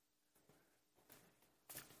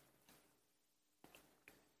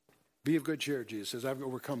 Be of good cheer, Jesus says, I've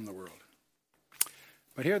overcome the world.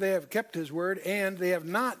 But here they have kept his word, and they have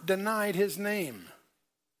not denied his name.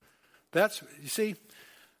 You see,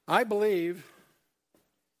 I believe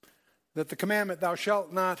that the commandment, thou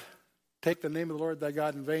shalt not take the name of the Lord thy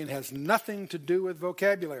God in vain, has nothing to do with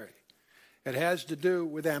vocabulary. It has to do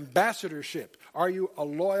with ambassadorship. Are you a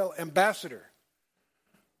loyal ambassador?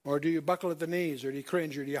 Or do you buckle at the knees, or do you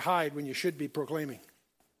cringe, or do you hide when you should be proclaiming?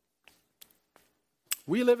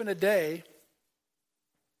 We live in a day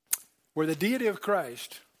where the deity of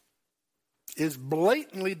Christ is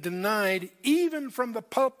blatantly denied even from the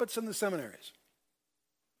pulpits and the seminaries.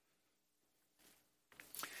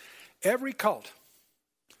 Every cult,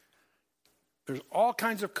 there's all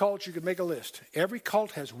kinds of cults, you could make a list. Every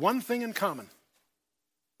cult has one thing in common.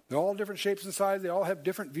 They're all different shapes and sizes. They all have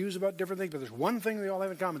different views about different things, but there's one thing they all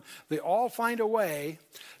have in common. They all find a way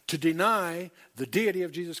to deny the deity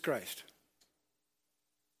of Jesus Christ.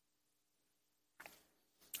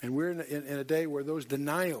 And we're in a day where those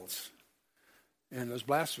denials and those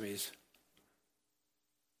blasphemies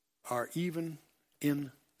are even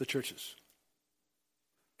in the churches.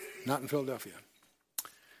 Not in Philadelphia.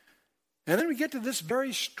 And then we get to this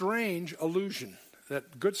very strange allusion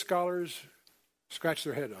that good scholars scratch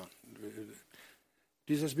their head on.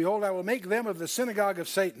 He says, behold, I will make them of the synagogue of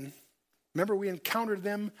Satan. Remember, we encountered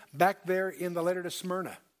them back there in the letter to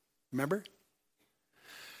Smyrna. Remember?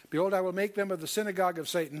 Behold, I will make them of the synagogue of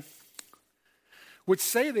Satan, which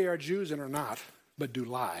say they are Jews and are not, but do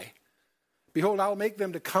lie. Behold, I will make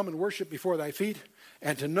them to come and worship before thy feet,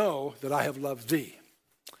 and to know that I have loved thee.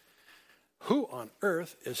 Who on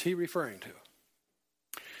earth is he referring to?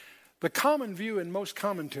 The common view in most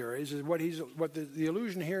commentaries is the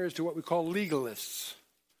allusion here is to what we call legalists.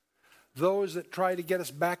 Those that try to get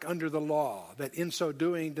us back under the law, that in so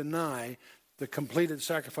doing deny the completed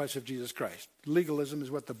sacrifice of Jesus Christ. Legalism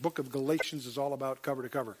is what the book of Galatians is all about, cover to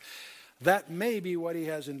cover. That may be what he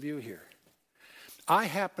has in view here. I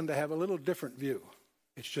happen to have a little different view.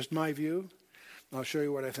 It's just my view. I'll show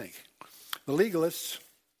you what I think. The legalists,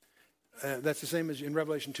 that's the same as in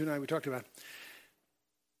Revelation 2:9 we talked about.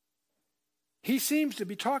 He seems to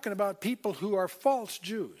be talking about people who are false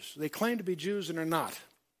Jews. They claim to be Jews and are not.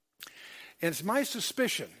 And it's my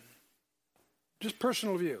suspicion, just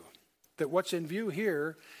personal view, that what's in view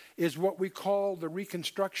here is what we call the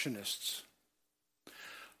Reconstructionists.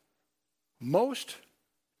 Most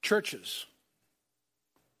churches,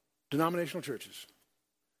 denominational churches,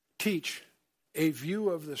 teach a view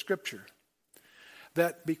of the Scripture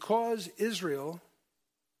that because Israel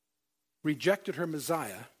rejected her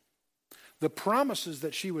Messiah, the promises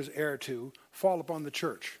that she was heir to fall upon the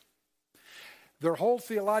church. Their whole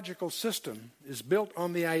theological system is built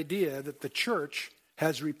on the idea that the church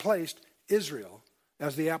has replaced Israel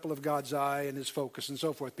as the apple of God's eye and his focus and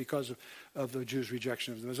so forth because of the Jews'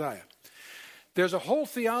 rejection of the Messiah. There's a whole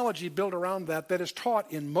theology built around that is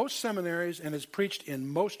taught in most seminaries and is preached in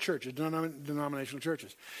most churches, denominational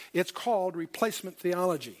churches. It's called replacement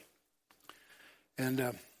theology.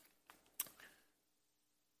 And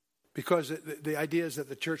because the idea is that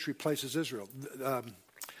the church replaces Israel.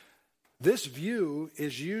 This view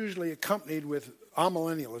is usually accompanied with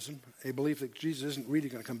amillennialism, a belief that Jesus isn't really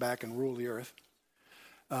going to come back and rule the earth.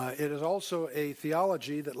 It is also a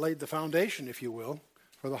theology that laid the foundation, if you will,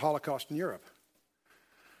 for the Holocaust in Europe.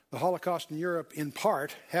 The Holocaust in Europe, in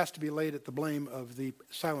part, has to be laid at the blame of the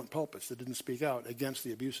silent pulpits that didn't speak out against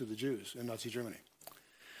the abuse of the Jews in Nazi Germany.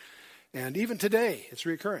 And even today, it's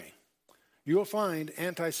recurring. You'll find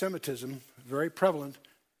anti-Semitism very prevalent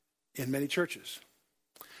in many churches.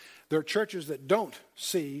 There are churches that don't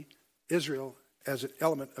see Israel as an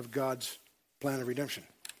element of God's plan of redemption.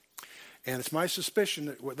 And it's my suspicion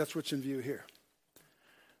that that's what's in view here.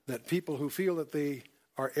 That people who feel that they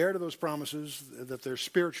are heir to those promises, that they're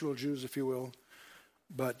spiritual Jews, if you will,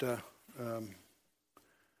 but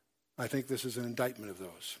I think this is an indictment of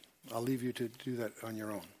those. I'll leave you to do that on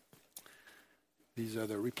your own. These are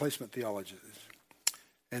the replacement theologies.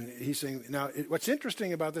 And he's saying, now, what's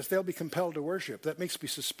interesting about this, they'll be compelled to worship. That makes me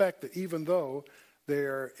suspect that even though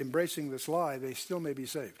they're embracing this lie, they still may be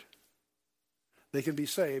saved. They can be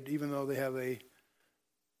saved even though they have an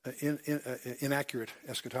inaccurate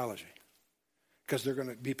eschatology. Because they're going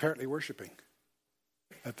to be apparently worshiping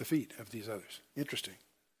at the feet of these others. Interesting.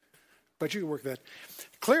 But you can work that.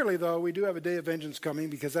 Clearly, though, we do have a day of vengeance coming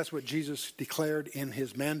because that's what Jesus declared in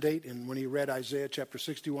his mandate. And when he read Isaiah chapter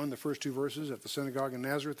 61, the first two verses at the synagogue in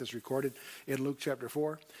Nazareth, that's recorded in Luke chapter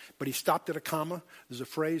 4. But he stopped at a comma. There's a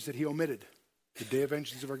phrase that he omitted. The day of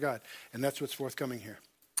vengeance of our God. And that's what's forthcoming here.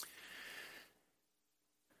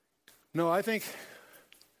 No, I think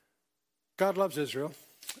God loves Israel.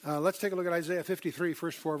 Let's take a look at Isaiah 53,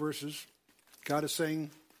 first 4 verses. God is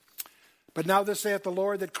saying, "But now this saith the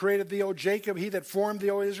Lord that created thee, O Jacob, he that formed thee,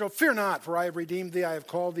 O Israel. Fear not, for I have redeemed thee. I have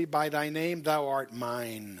called thee by thy name. Thou art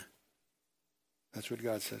mine." That's what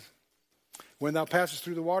God says. "When thou passest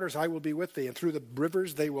through the waters, I will be with thee, and through the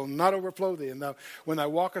rivers, they will not overflow thee. And when thou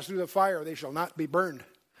walkest through the fire, they shall not be burned.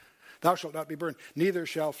 Thou shalt not be burned, neither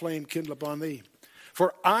shall flame kindle upon thee.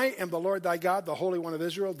 For I am the Lord thy God, the Holy One of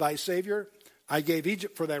Israel, thy Savior. I gave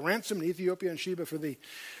Egypt for thy ransom, and Ethiopia and Sheba for thee.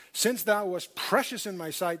 Since thou wast precious in my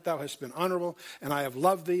sight, thou hast been honorable, and I have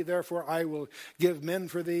loved thee. Therefore I will give men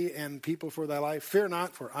for thee and people for thy life. Fear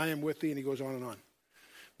not, for I am with thee." And he goes on and on.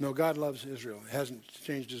 No, God loves Israel. He hasn't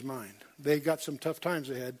changed his mind. They got some tough times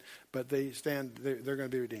ahead, but they're going to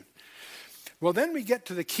be redeemed. Well, then we get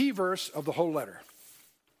to the key verse of the whole letter.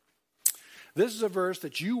 This is a verse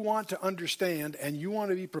that you want to understand, and you want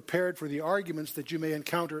to be prepared for the arguments that you may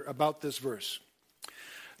encounter about this verse.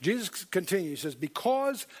 Jesus continues, he says,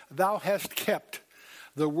 "Because thou hast kept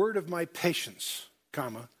the word of my patience,"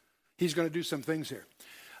 comma, he's going to do some things here.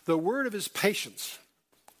 The word of his patience.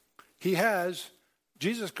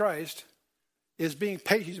 Jesus Christ is being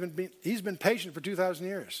patient. He's been patient for 2,000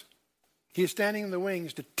 years. He is standing in the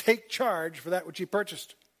wings to take charge for that which he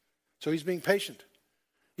purchased. So he's being patient.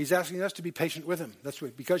 He's asking us to be patient with him. That's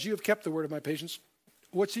what, because you have kept the word of my patience,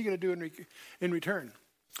 what's he going to do in return?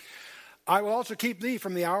 "I will also keep thee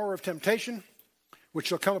from the hour of temptation, which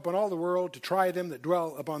shall come upon all the world to try them that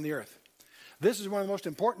dwell upon the earth." This is one of the most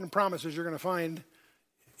important promises you're going to find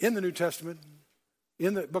in the New Testament,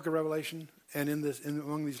 in the book of Revelation, and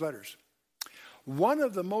among these letters. One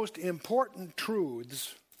of the most important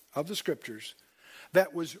truths of the Scriptures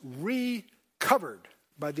that was recovered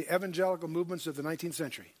by the evangelical movements of the 19th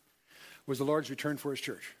century was the Lord's return for his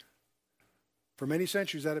church. For many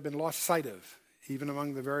centuries that had been lost sight of, even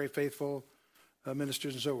among the very faithful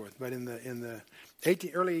ministers and so forth. But in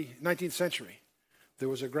the early 19th century, there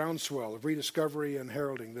was a groundswell of rediscovery and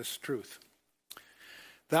heralding this truth.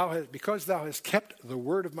 Because thou hast kept the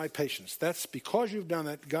word of my patience. That's because you've done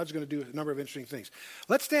that, God's going to do a number of interesting things.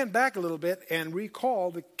 Let's stand back a little bit and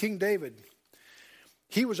recall the King David.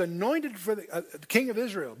 He was anointed for the king of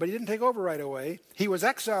Israel, but he didn't take over right away. He was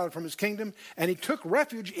exiled from his kingdom, and he took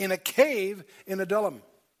refuge in a cave in Adullam.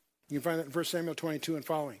 You can find that in 1 Samuel 22 and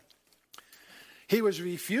following. He was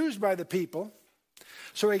refused by the people,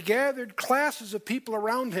 so he gathered classes of people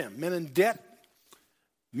around him, men in debt,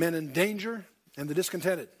 men in danger, and the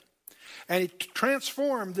discontented. And he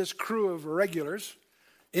transformed this crew of regulars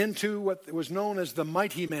into what was known as the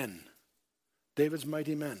mighty men, David's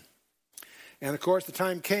mighty men. And of course, the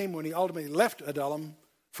time came when he ultimately left Adullam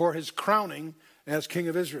for his crowning as king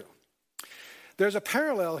of Israel. There's a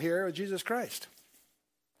parallel here with Jesus Christ.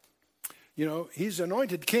 You know, he's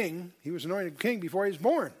anointed king. He was anointed king before he was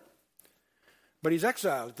born. But he's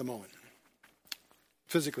exiled at the moment.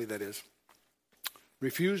 Physically, that is.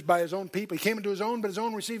 Refused by his own people. He came into his own, but his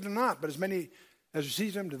own received him not. But as many as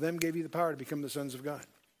received him, to them gave he the power to become the sons of God.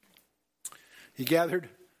 He gathered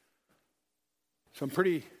some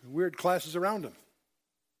pretty weird classes around him.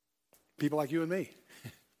 People like you and me.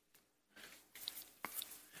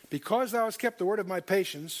 Because thou hast kept the word of my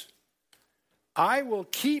patience, I will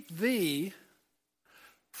keep thee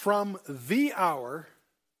from the hour,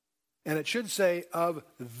 and it should say of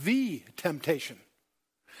the temptation.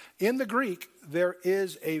 In the Greek, there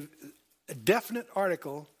is a definite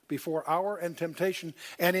article before hour and temptation,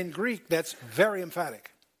 and in Greek, that's very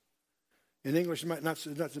emphatic. In English, it's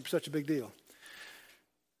not such a big deal.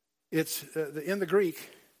 It's in the Greek,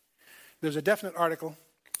 there's a definite article.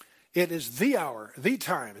 It is the hour, the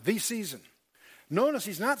time, the season. Notice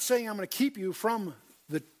he's not saying I'm going to keep you from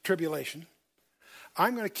the tribulation.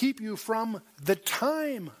 I'm going to keep you from the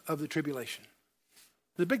time of the tribulation.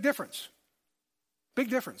 There's a big difference. Big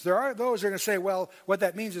difference. There are those who are going to say, well, what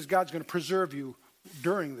that means is God's going to preserve you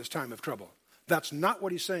during this time of trouble. That's not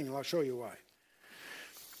what he's saying, and I'll show you why.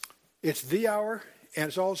 It's the hour, and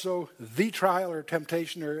it's also the trial or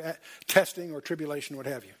temptation or testing or tribulation, what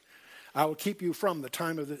have you. I will keep you from the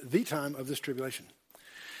time of the time of this tribulation.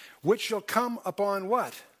 Which shall come upon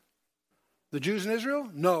what? The Jews in Israel?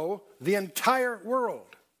 No, the entire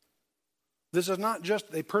world. This is not just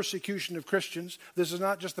a persecution of Christians. This is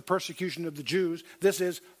not just the persecution of the Jews. This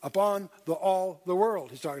is upon all the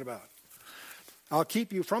world he's talking about. I'll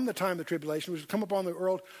keep you from the time of the tribulation, which will come upon the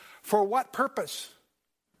world. For what purpose?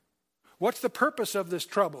 What's the purpose of this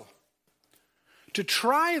trouble? To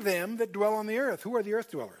try them that dwell on the earth. Who are the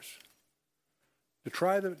earth dwellers? To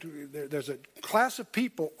try them. There's a class of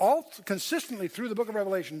people all consistently through the book of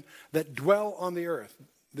Revelation that dwell on the earth.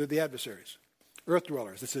 They're the adversaries. Earth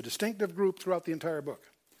dwellers. It's a distinctive group throughout the entire book.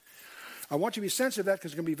 I want you to be sensitive to that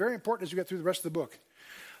because it's going to be very important as we get through the rest of the book.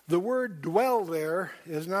 The word dwell there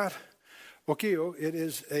is not okio. It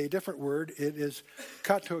is a different word. It is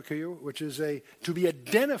katokio, which is to be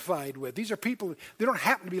identified with. These are people, they don't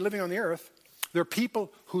happen to be living on the earth. They're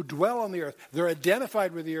people who dwell on the earth. They're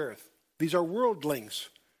identified with the earth. These are worldlings.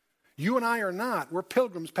 You and I are not. We're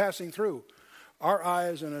pilgrims passing through. Our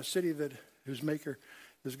eyes in a city whose maker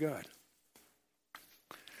is God.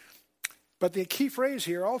 But the key phrase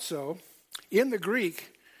here also, in the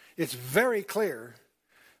Greek, it's very clear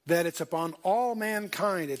that it's upon all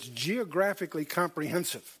mankind. It's geographically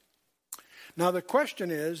comprehensive. Now the question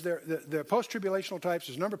is, the post-tribulational types,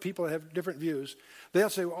 there's a number of people that have different views. They'll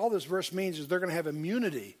say, well, all this verse means is they're going to have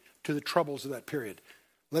immunity to the troubles of that period.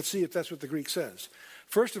 Let's see if that's what the Greek says.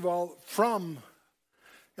 First of all,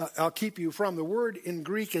 I'll keep you from. The word in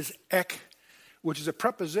Greek is ek, which is a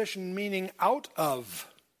preposition meaning out of.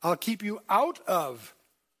 I'll keep you out of.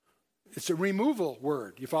 It's a removal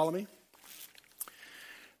word. You follow me?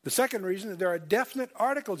 The second reason is there are definite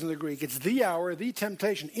articles in the Greek. It's the hour, the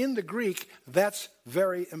temptation. In the Greek, that's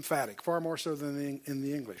very emphatic, far more so than in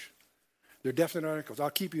the English. There are definite articles. I'll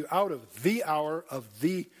keep you out of the hour of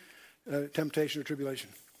the temptation or tribulation.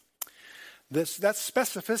 That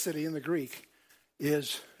specificity in the Greek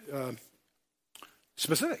is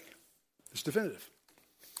specific. It's definitive.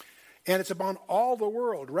 And it's upon all the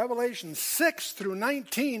world. Revelation 6 through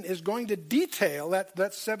 19 is going to detail that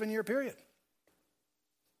 7-year period.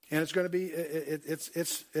 And it's going to be,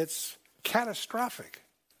 it's catastrophic.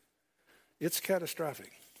 It's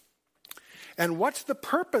catastrophic. And what's the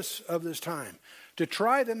purpose of this time? To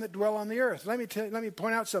try them that dwell on the earth. Let me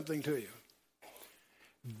point out something to you.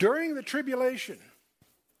 During the tribulation,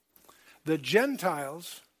 the Gentile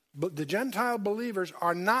believers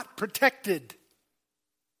are not protected.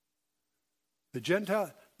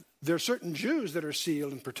 There are certain Jews that are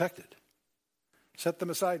sealed and protected. Set them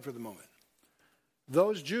aside for the moment.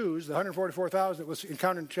 Those Jews, the 144,000 that was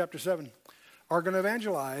encountered in chapter 7, are going to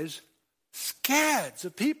evangelize scads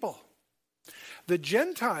of people. The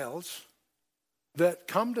Gentiles that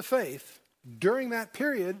come to faith during that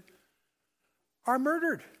period are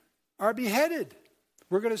murdered, are beheaded.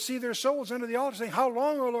 We're going to see their souls under the altar saying, "How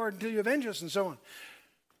long, O Lord, until you avenge us?" and so on.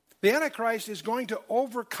 The Antichrist is going to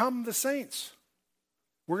overcome the saints.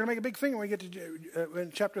 We're going to make a big thing when we get to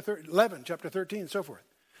in chapter 11, chapter 13, and so forth.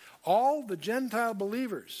 All the Gentile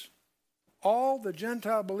believers.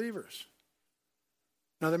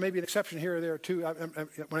 Now, there may be an exception here or there, too.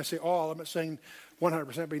 When I say all, I'm not saying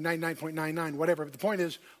 100%, but 99.99, whatever. But the point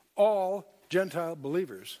is, all Gentile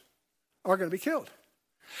believers are going to be killed.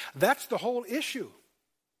 That's the whole issue.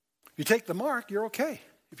 If you take the mark, you're okay.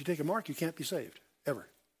 If you take a mark, you can't be saved, ever.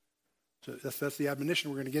 So that's the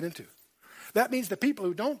admonition we're going to get into. That means the people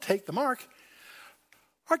who don't take the mark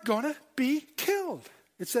are going to be killed.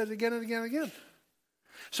 It says again and again and again.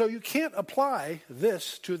 So you can't apply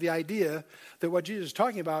this to the idea that what Jesus is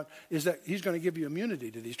talking about is that he's going to give you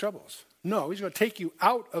immunity to these troubles. No, he's going to take you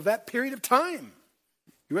out of that period of time.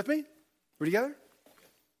 You with me? We're together?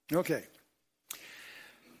 Okay.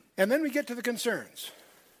 And then we get to the concerns.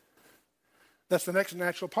 That's the next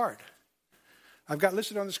natural part. I've got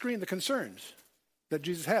listed on the screen the concerns that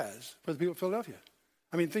Jesus has for the people of Philadelphia.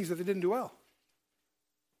 I mean, things that they didn't do well.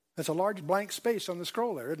 That's a large blank space on the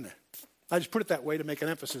scroll there, isn't it? I just put it that way to make an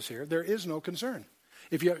emphasis here. There is no concern.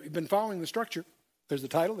 If you've been following the structure, there's the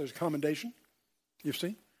title, there's a commendation, you've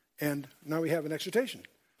seen, and now we have an exhortation.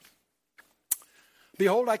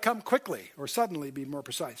 Behold, I come quickly, or suddenly, be more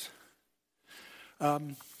precise.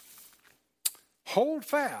 Hold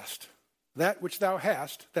fast that which thou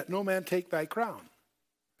hast, that no man take thy crown.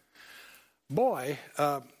 Boy,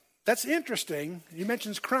 that's interesting. He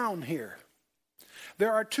mentions crown here.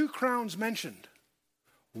 There are 2 crowns mentioned.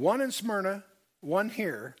 One in Smyrna, one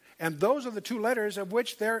here. And those are the 2 letters of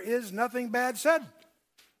which there is nothing bad said.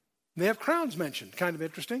 They have crowns mentioned. Kind of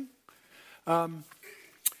interesting. But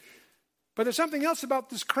there's something else about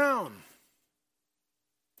this crown.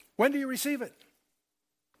 When do you receive it?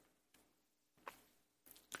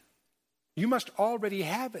 You must already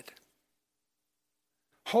have it.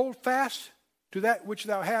 Hold fast to that which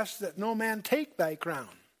thou hast, that no man take thy crown.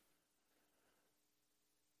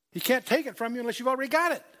 He can't take it from you unless you've already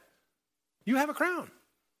got it. You have a crown.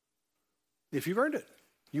 If you've earned it,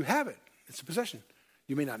 you have it. It's a possession.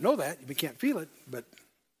 You may not know that. You can't feel it, but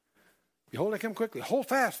behold, I come quickly. Hold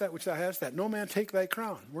fast that which thou hast, that no man take thy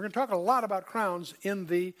crown. We're going to talk a lot about crowns in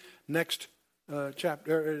the next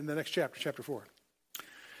chapter, chapter 4.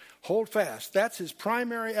 Hold fast. That's his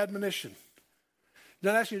primary admonition.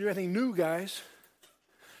 Not asking you to do anything new, guys.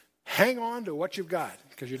 Hang on to what you've got,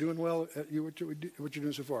 because you're doing well at what you're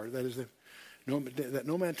doing so far. That is that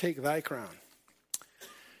no man take thy crown.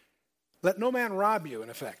 Let no man rob you, in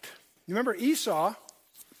effect. You remember Esau,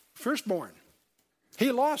 firstborn.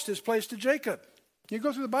 He lost his place to Jacob. You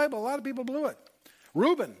go through the Bible, a lot of people blew it.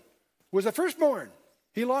 Reuben was the firstborn.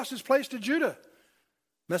 He lost his place to Judah,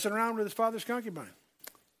 messing around with his father's concubine.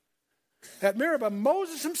 At Meribah,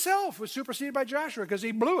 Moses himself was superseded by Joshua because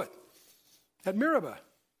he blew it. At Meribah.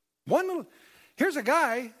 Here's a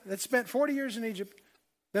guy that spent 40 years in Egypt,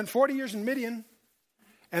 then 40 years in Midian,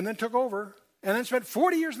 and then took over, and then spent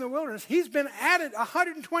 40 years in the wilderness. He's been at it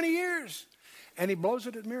 120 years, and he blows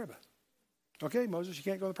it at Meribah. Okay, Moses, you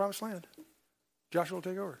can't go to the promised land. Joshua will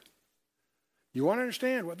take over. You want to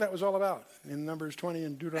understand what that was all about in Numbers 20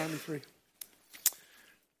 and Deuteronomy 3.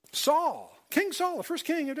 Saul, King Saul, the first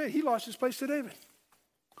king of David, he lost his place to David.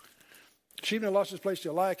 Shebna lost his place to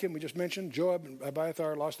Eliakim, we just mentioned. Joab and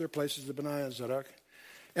Abiathar lost their places to Benaiah and Zadok.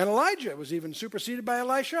 And Elijah was even superseded by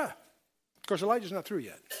Elisha. Of course, Elijah's not through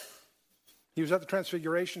yet. He was at the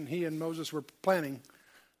Transfiguration. He and Moses were planning,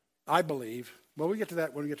 I believe. Well, we'll get to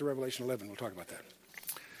that when we get to Revelation 11. We'll talk about that.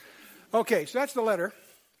 Okay, so that's the letter.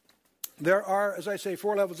 There are, as I say,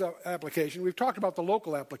 4 levels of application. We've talked about the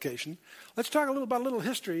local application. Let's talk about a little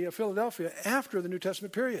history of Philadelphia after the New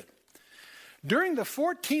Testament period. During the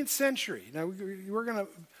 14th century, now we're going to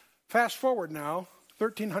fast forward now,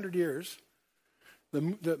 1,300 years.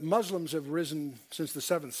 The Muslims have risen since the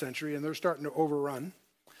 7th century, and they're starting to overrun.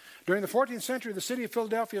 During the 14th century, the city of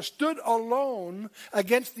Philadelphia stood alone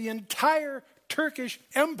against the entire Turkish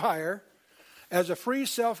Empire as a free,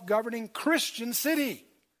 self-governing Christian city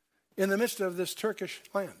in the midst of this Turkish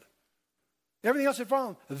land. Everything else had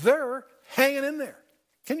fallen. They're hanging in there.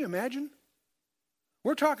 Can you imagine?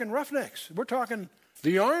 We're talking roughnecks. We're talking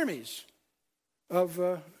the armies of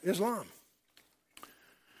Islam.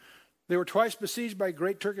 They were twice besieged by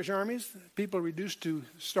great Turkish armies, people reduced to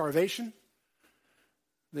starvation.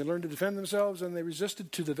 They learned to defend themselves, and they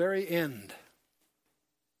resisted to the very end.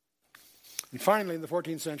 And finally, in the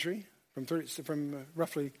 14th century, from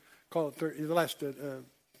roughly, call it the last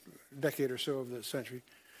decade or so of the century,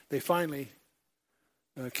 they finally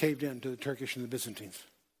caved in to the Turkish and the Byzantines.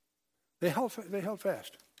 They held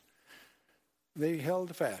fast. They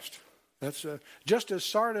held fast. That's just as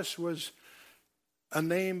Sardis was a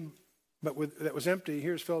name, but that was empty.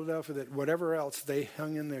 Here's Philadelphia. That whatever else, they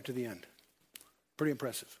hung in there to the end. Pretty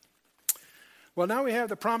impressive. Well, now we have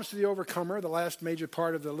the promise to the overcomer, the last major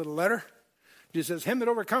part of the little letter. He says, "Him that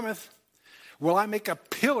overcometh, will I make a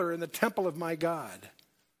pillar in the temple of my God."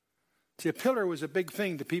 See, a pillar was a big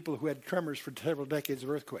thing to people who had tremors for several decades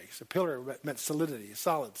of earthquakes. A pillar meant solidity,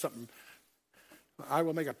 solid, something. I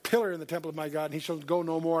will make a pillar in the temple of my God, and he shall go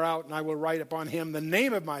no more out, and I will write upon him the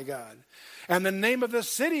name of my God and the name of the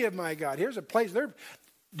city of my God. Here's a place, their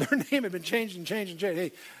name had been changed and changed and changed.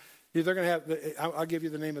 Hey, they're going to have, I'll give you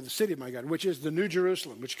the name of the city of my God, which is the New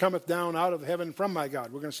Jerusalem, which cometh down out of heaven from my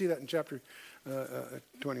God. We're going to see that in chapter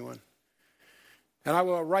 21. And I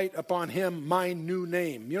will write upon him my new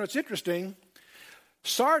name. You know, it's interesting.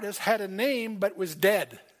 Sardis had a name but was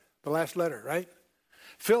dead. The last letter, right?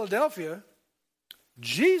 Philadelphia,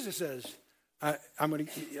 Jesus says,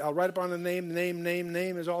 I'll write upon the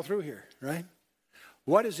name is all through here, right?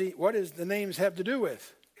 What does the names have to do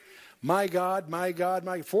with? My God, my God,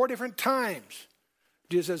 my God. 4 different times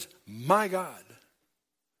Jesus says, my God.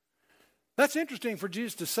 That's interesting for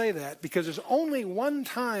Jesus to say that, because there's only one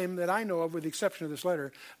time that I know of, with the exception of this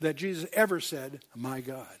letter, that Jesus ever said, my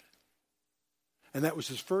God. And that was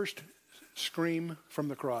his first scream from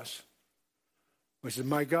the cross. He said,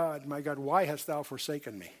 my God, why hast thou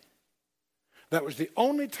forsaken me? That was the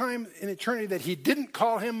only time in eternity that he didn't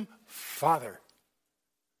call him Father.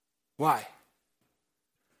 Why?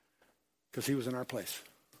 Because he was in our place.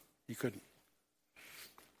 He couldn't.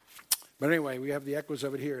 But anyway, we have the echoes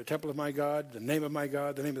of it here. The temple of my God, the name of my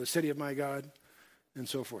God, the name of the city of my God, and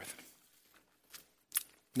so forth.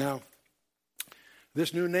 Now,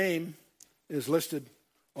 this new name is listed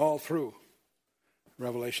all through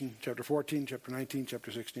Revelation, chapter 14, chapter 19,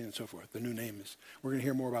 chapter 16, and so forth. The new name is, we're going to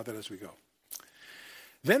hear more about that as we go.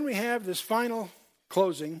 Then we have this final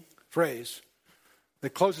closing phrase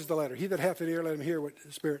that closes the letter. He that hath an ear, let him hear what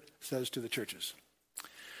the Spirit says to the churches.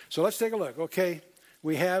 So let's take a look. Okay,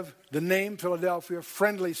 we have the name Philadelphia,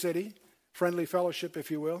 friendly city, friendly fellowship, if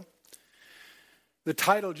you will. The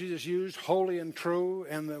title Jesus used, holy and true,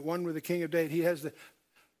 and the one with the King of David. He has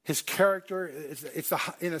his character. It's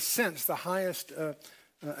in a sense, the highest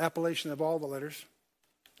appellation of all the letters.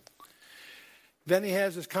 Then he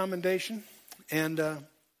has his commendation and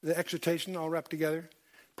the exhortation all wrapped together.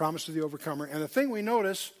 Promise to the overcomer. And the thing we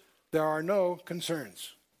notice, there are no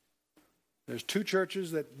concerns. There's two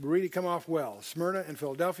churches that really come off well, Smyrna and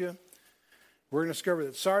Philadelphia. We're going to discover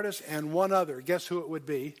that Sardis and one other, guess who it would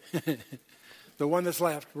be? The one that's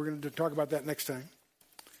left. We're going to talk about that next time.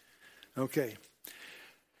 Okay.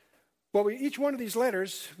 Well, each one of these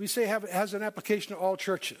letters, we say has an application to all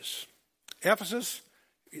churches. Ephesus,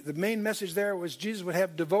 the main message there was Jesus would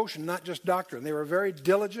have devotion, not just doctrine. They were very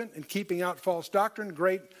diligent in keeping out false doctrine,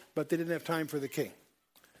 great, but they didn't have time for the king.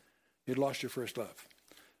 You'd lost your first love.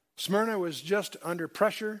 Smyrna was just under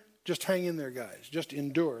pressure. Just hang in there, guys. Just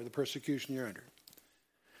endure the persecution you're under.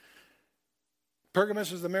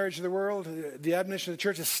 Pergamos is the marriage of the world. The admonition of the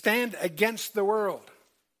church is stand against the world.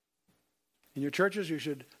 In your churches, you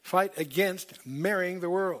should fight against marrying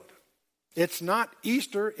the world. It's not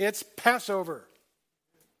Easter, it's Passover.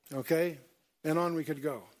 Okay? And on we could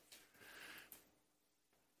go.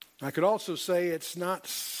 I could also say it's not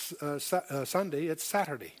Sunday, it's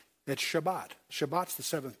Saturday. It's Shabbat. Shabbat's the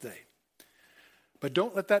seventh day. But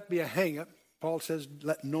don't let that be a hang-up. Paul says,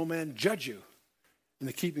 let no man judge you in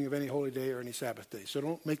the keeping of any holy day or any Sabbath day. So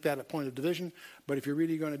don't make that a point of division. But if you're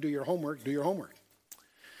really going to do your homework, do your homework.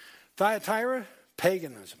 Thyatira,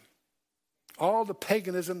 paganism. All the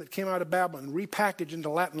paganism that came out of Babylon repackaged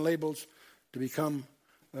into Latin labels to become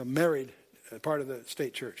married part of the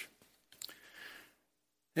state church.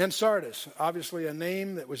 And Sardis, obviously a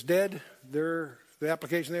name that was dead. The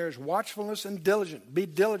application there is watchfulness and diligent. Be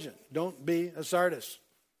diligent. Don't be a Sardis.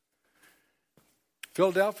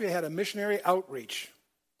 Philadelphia had a missionary outreach.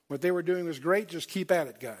 What they were doing was great. Just keep at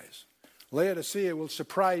it, guys. Laodicea will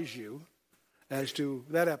surprise you as to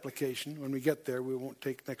that application. When we get there, we won't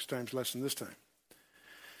take next time's lesson this time.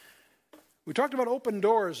 We talked about open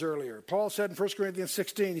doors earlier. Paul said in 1 Corinthians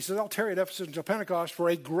 16, he says, I'll tarry at Ephesus until Pentecost, for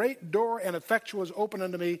a great door and effectual is open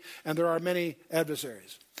unto me, and there are many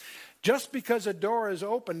adversaries. Just because a door is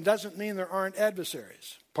open doesn't mean there aren't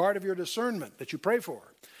adversaries. Part of your discernment that you pray for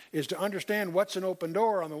is to understand what's an open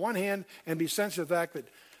door on the one hand and be sensitive to the fact that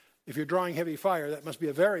if you're drawing heavy fire, that must be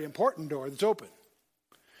a very important door that's open.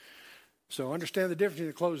 So understand the difference between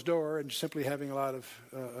a closed door and simply having a lot of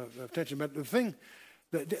tension. But the thing,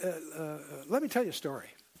 let me tell you a story.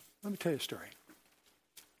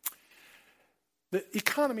 The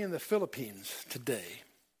economy in the Philippines today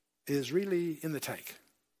is really in the tank.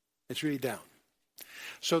 It's really down.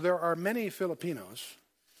 So there are many Filipinos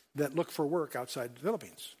that look for work outside the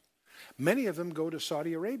Philippines. Many of them go to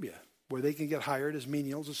Saudi Arabia, where they can get hired as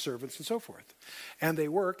menials, as servants, and so forth. And they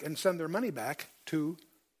work and send their money back to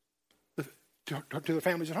their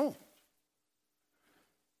families at home.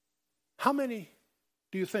 How many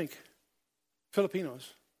do you think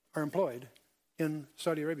Filipinos are employed in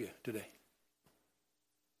Saudi Arabia today?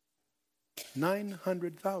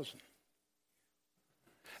 900,000.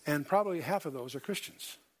 And probably half of those are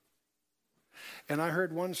Christians. And I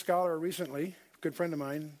heard one scholar recently, a good friend of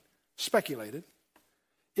mine, speculated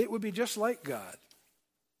it would be just like God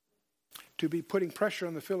to be putting pressure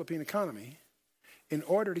on the Philippine economy in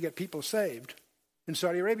order to get people saved in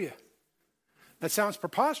Saudi Arabia. That sounds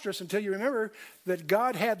preposterous until you remember that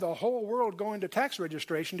God had the whole world going to tax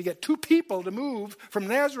registration to get two people to move from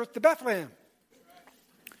Nazareth to Bethlehem.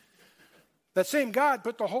 That same God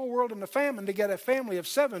put the whole world into famine to get a family of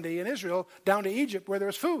 70 in Israel down to Egypt where there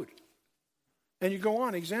was food. And you go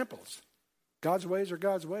on, examples. God's ways are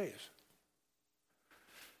God's ways.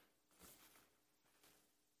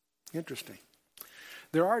 Interesting.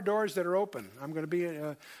 There are doors that are open. I'm going to be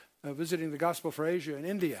visiting the Gospel for Asia in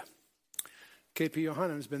India. K.P.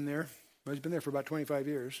 Yohanan's been there. Well, he's been there for about 25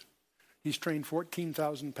 years. He's trained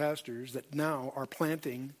 14,000 pastors that now are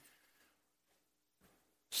planting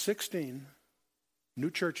 16 new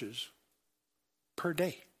churches per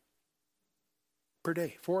day. Per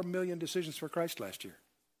day. 4 million decisions for Christ last year.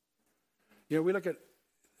 You know, we look at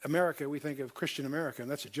America, we think of Christian America, and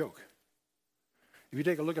that's a joke. If you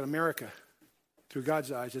take a look at America through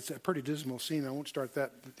God's eyes, it's a pretty dismal scene. I won't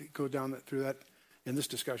go down through that in this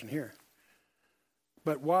discussion here.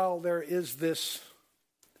 But while there is this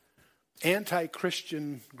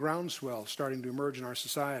anti-Christian groundswell starting to emerge in our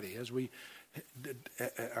society as we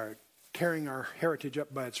are tearing our heritage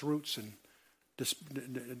up by its roots and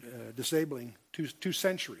disabling two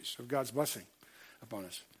centuries of God's blessing upon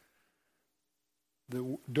us,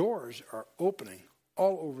 the doors are opening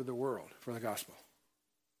all over the world for the gospel.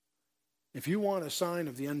 If you want a sign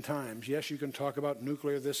of the end times, yes, you can talk about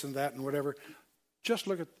nuclear, this and that and whatever. Just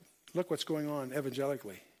look what's going on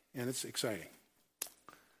evangelically, and it's exciting.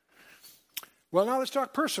 Well, now let's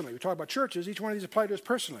talk personally. We talk about churches. Each one of these apply to us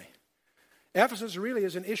personally. Ephesus really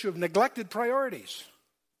is an issue of neglected priorities.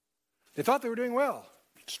 They thought they were doing well.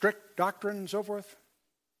 Strict doctrine and so forth.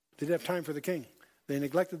 They didn't have time for the king. They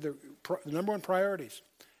neglected the number one priorities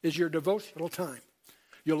is your devotional time.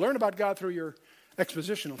 You'll learn about God through your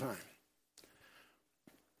expositional time.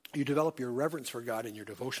 You develop your reverence for God in your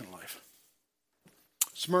devotional life.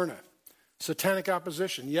 Smyrna, satanic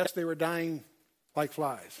opposition. Yes, they were dying like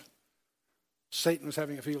flies. Satan was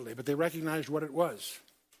having a field day, but they recognized what it was.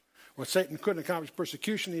 What Satan couldn't accomplish,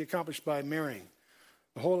 persecution, he accomplished by marrying.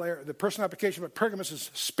 The personal application of Pergamos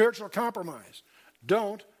is spiritual compromise.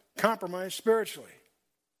 Don't compromise spiritually.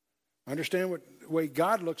 Understand what way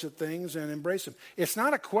God looks at things and embrace them. It's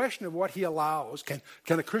not a question of what he allows. Can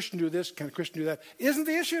a Christian do this? Can a Christian do that? Isn't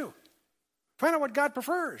the issue. Find out what God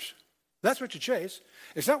prefers. That's what you chase.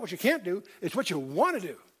 It's not what you can't do. It's what you want to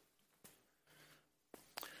do.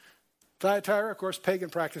 Thyatira, of course, pagan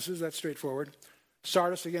practices. That's straightforward.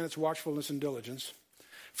 Sardis, again, it's watchfulness and diligence.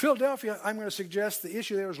 Philadelphia, I'm going to suggest the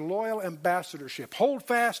issue there is loyal ambassadorship. Hold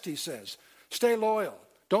fast, he says. Stay loyal.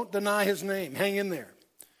 Don't deny his name. Hang in there.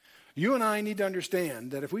 You and I need to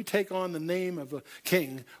understand that if we take on the name of the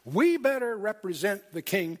king, we better represent the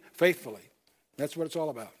king faithfully. That's what it's all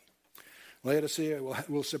about. Laodicea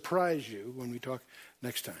will surprise you when we talk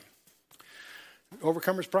next time.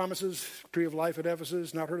 Overcomers' promises, tree of life at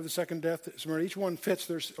Ephesus, not heard of the second death. Each one fits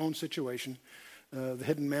their own situation. The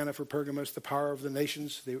hidden manna for Pergamos, the power of the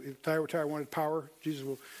nations. Thyatira wanted power. Jesus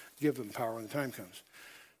will give them power when the time comes.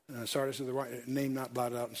 Sardis is the name not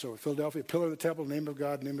blotted out, and so Philadelphia, pillar of the temple, name of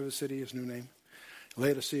God, name of the city, his new name.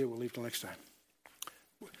 Laodicea, we'll leave till next time.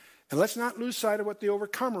 And let's not lose sight of what the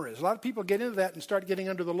overcomer is. A lot of people get into that and start getting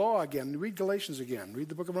under the law again. Read Galatians again. Read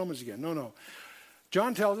the book of Romans again. No.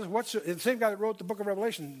 John tells us, the same guy that wrote the book of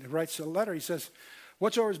Revelation writes a letter. He says,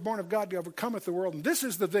 whatsoever is born of God overcometh the world. And this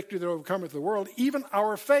is the victory that overcometh the world, even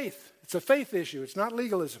our faith. It's a faith issue. It's not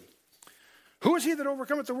legalism. Who is he that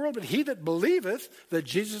overcometh the world? But he that believeth that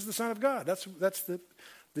Jesus is the Son of God. That's the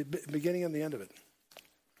beginning and the end of it.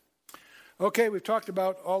 Okay, we've talked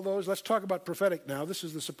about all those. Let's talk about prophetic now. This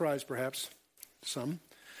is the surprise, perhaps, some.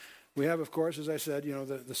 We have, of course, as I said,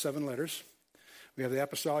 the 7 letters. We have the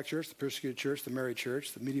apostolic church, the persecuted church, the married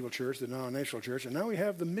church, the medieval church, the denominational church, and now we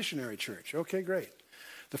have the missionary church. Okay, great.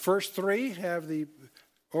 The first 3 have the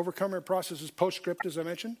overcomer processes postscript, as I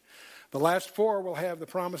mentioned. The last 4 will have the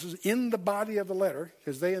promises in the body of the letter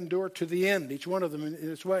because they endure to the end, each one of them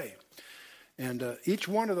in its way. And each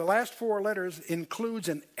one of the last 4 letters includes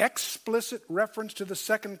an explicit reference to the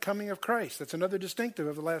second coming of Christ. That's another distinctive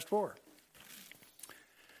of the last 4.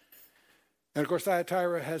 And, of course,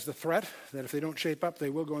 Thyatira has the threat that if they don't shape up, they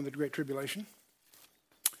will go into the Great Tribulation.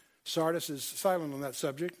 Sardis is silent on that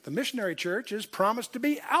subject. The missionary church is promised to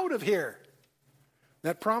be out of here.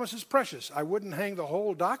 That promise is precious. I wouldn't hang the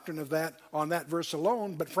whole doctrine of that on that verse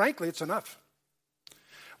alone, but frankly, it's enough.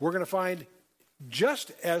 We're going to find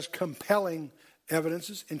just as compelling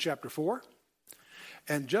evidences in chapter 4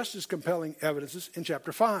 and just as compelling evidences in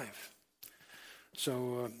chapter 5.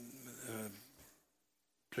 So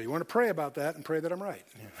you want to pray about that and pray that I'm right.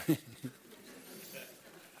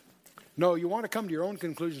 No, you want to come to your own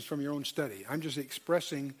conclusions from your own study. I'm just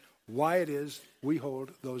expressing why it is we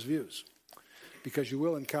hold those views. Because you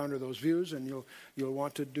will encounter those views and you'll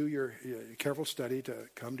want to do your careful study to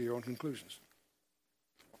come to your own conclusions.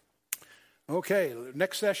 Okay,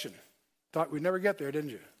 next session. Thought we'd never get there, didn't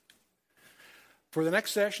you? For the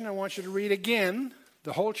next session, I want you to read again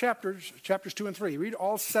the whole chapters 2 and 3. Read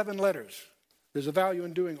all 7 letters. There's a value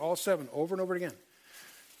in doing all 7 over and over again.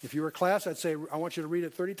 If you were a class, I'd say I want you to read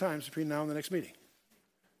it 30 times between now and the next meeting.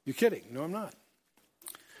 You kidding? No, I'm not.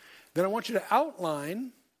 Then I want you to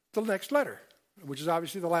outline the next letter, which is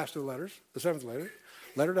obviously the last of the letters, the 7th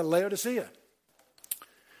letter to Laodicea.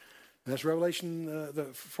 And that's Revelation the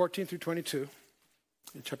 14 through 22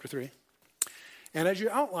 in chapter 3. And as you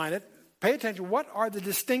outline it, pay attention. What are the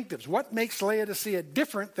distinctives? What makes Laodicea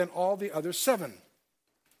different than all the other 7?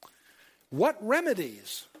 What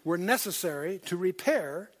remedies were necessary to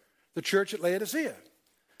repair the church at Laodicea?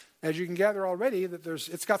 As you can gather already, that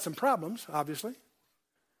it's got some problems, obviously.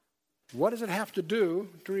 What does it have to do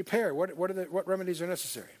to repair? What remedies are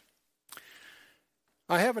necessary?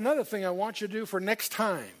 I have another thing I want you to do for next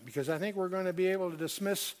time, because I think we're going to be able to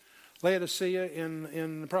dismiss Laodicea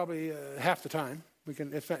in probably half the time.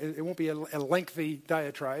 It won't be a lengthy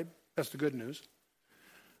diatribe. That's the good news.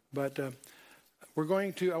 But I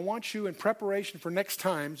want you, in preparation for next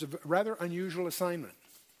time, it's a rather unusual assignment.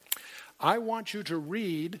 I want you to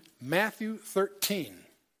read Matthew 13.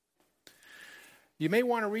 You may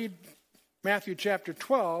want to read Matthew chapter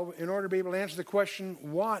 12 in order to be able to answer the question,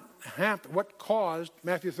 what caused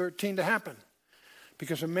Matthew 13 to happen?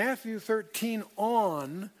 Because from Matthew 13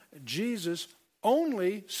 on, Jesus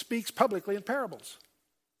only speaks publicly in parables.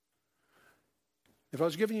 If I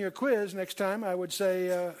was giving you a quiz next time, I would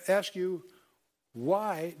say, ask you,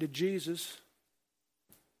 why did Jesus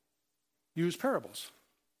use parables?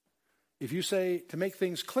 If you say to make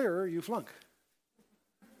things clearer, you flunk.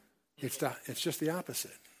 It's just the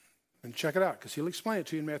opposite. And check it out, because he'll explain it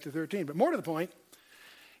to you in Matthew 13. But more to the point,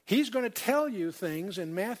 he's going to tell you things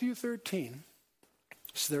in Matthew 13.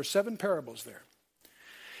 So there are 7 parables there.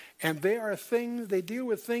 And they deal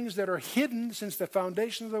with things that are hidden since the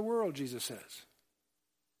foundation of the world, Jesus says.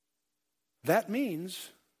 That means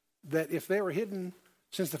that if they were hidden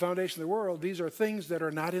since the foundation of the world, these are things that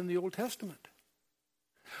are not in the Old Testament.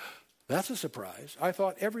 That's a surprise. I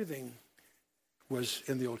thought everything was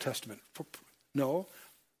in the Old Testament. No,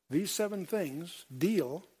 these 7 things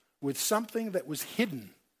deal with something that was hidden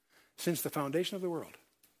since the foundation of the world.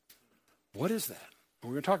 What is that? We're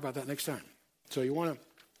going to talk about that next time. So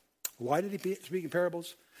why did he speak in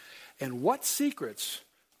parables? And what secrets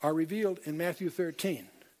are revealed in Matthew 13?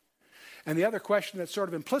 And the other question that's sort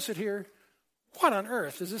of implicit here, what on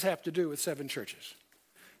earth does this have to do with 7 churches?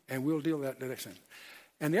 And we'll deal with that the next time.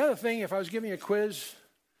 And the other thing, if I was giving a quiz,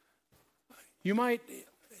 you might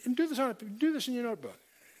do this in your notebook.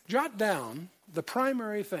 Jot down the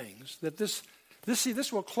primary things that this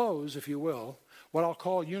will close, if you will, what I'll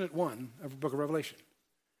call Unit 1 of the book of Revelation.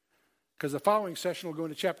 Because the following session will go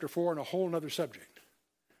into chapter 4 and a whole other subject.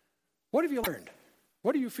 What have you learned?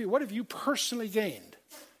 What do you feel? What have you personally gained?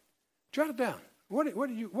 Jot it down. What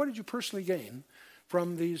did you personally gain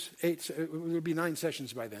from these 8? It will be 9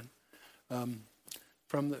 sessions by then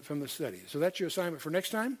from the study. So that's your assignment for next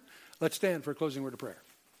time. Let's stand for a closing word of prayer.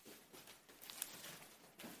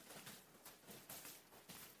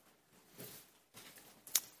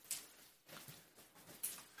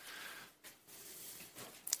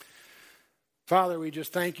 Father, we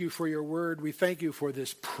just thank you for your word. We thank you for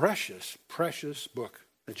this precious, precious book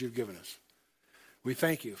that you've given us. We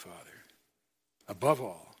thank you, Father, above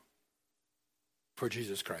all, for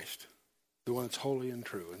Jesus Christ, the one that's holy and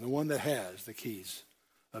true, and the one that has the keys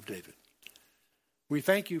of David. We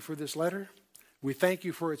thank you for this letter. We thank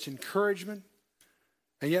you for its encouragement.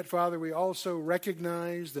 And yet, Father, we also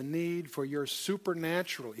recognize the need for your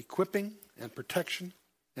supernatural equipping and protection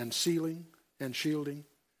and sealing and shielding.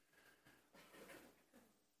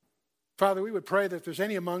 Father, we would pray that if there's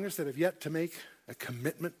any among us that have yet to make a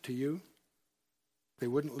commitment to you, they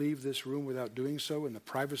wouldn't leave this room without doing so in the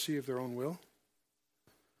privacy of their own will.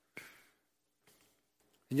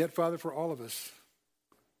 And yet, Father, for all of us,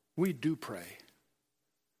 we do pray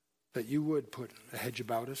that you would put a hedge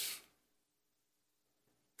about us,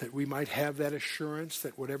 that we might have that assurance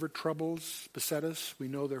that whatever troubles beset us, we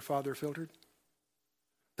know they're Father filtered,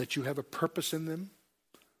 that you have a purpose in them,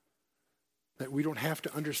 that we don't have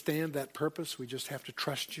to understand that purpose, we just have to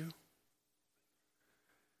trust you.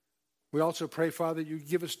 We also pray, Father, you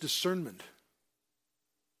give us discernment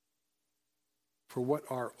for what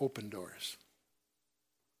are open doors.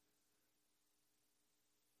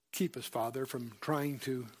 Keep us, Father, from trying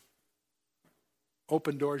to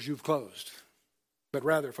open doors you've closed, but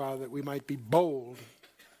rather, Father, that we might be bold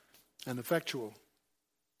and effectual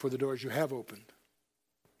for the doors you have opened.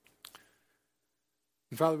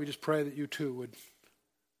 And Father, we just pray that you too would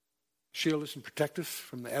shield us and protect us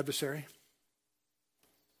from the adversary.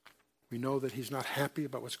 We know that he's not happy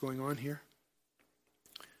about what's going on here.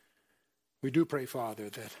 We do pray, Father,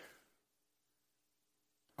 that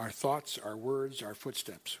our thoughts, our words, our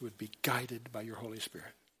footsteps would be guided by your Holy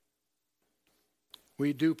Spirit.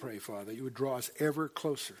 We do pray, Father, that you would draw us ever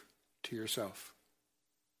closer to yourself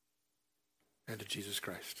and to Jesus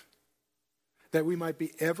Christ, that we might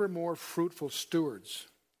be ever more fruitful stewards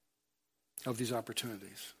of these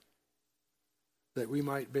opportunities, that we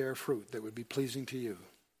might bear fruit that would be pleasing to you.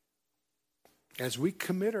 As we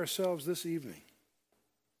commit ourselves this evening,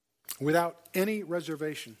 without any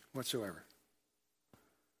reservation whatsoever,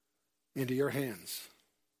 into your hands,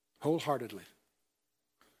 wholeheartedly,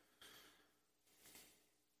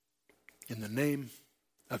 in the name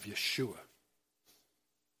of Yeshua,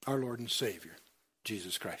 our Lord and Savior,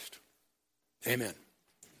 Jesus Christ. Amen.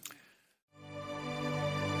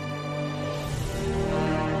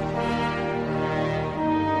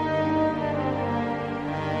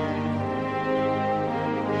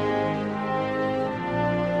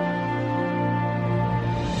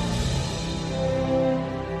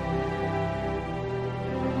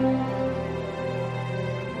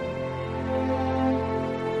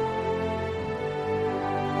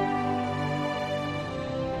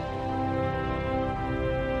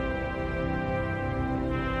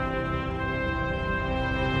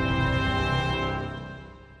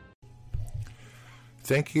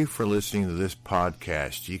 Thank you for listening to this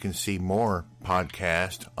podcast. You can see more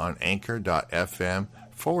podcasts on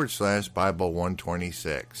anchor.fm/Bible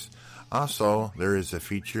 126. Also, there is a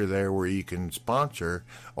feature there where you can sponsor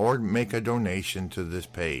or make a donation to this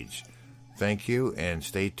page. Thank you, and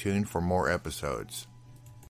stay tuned for more episodes.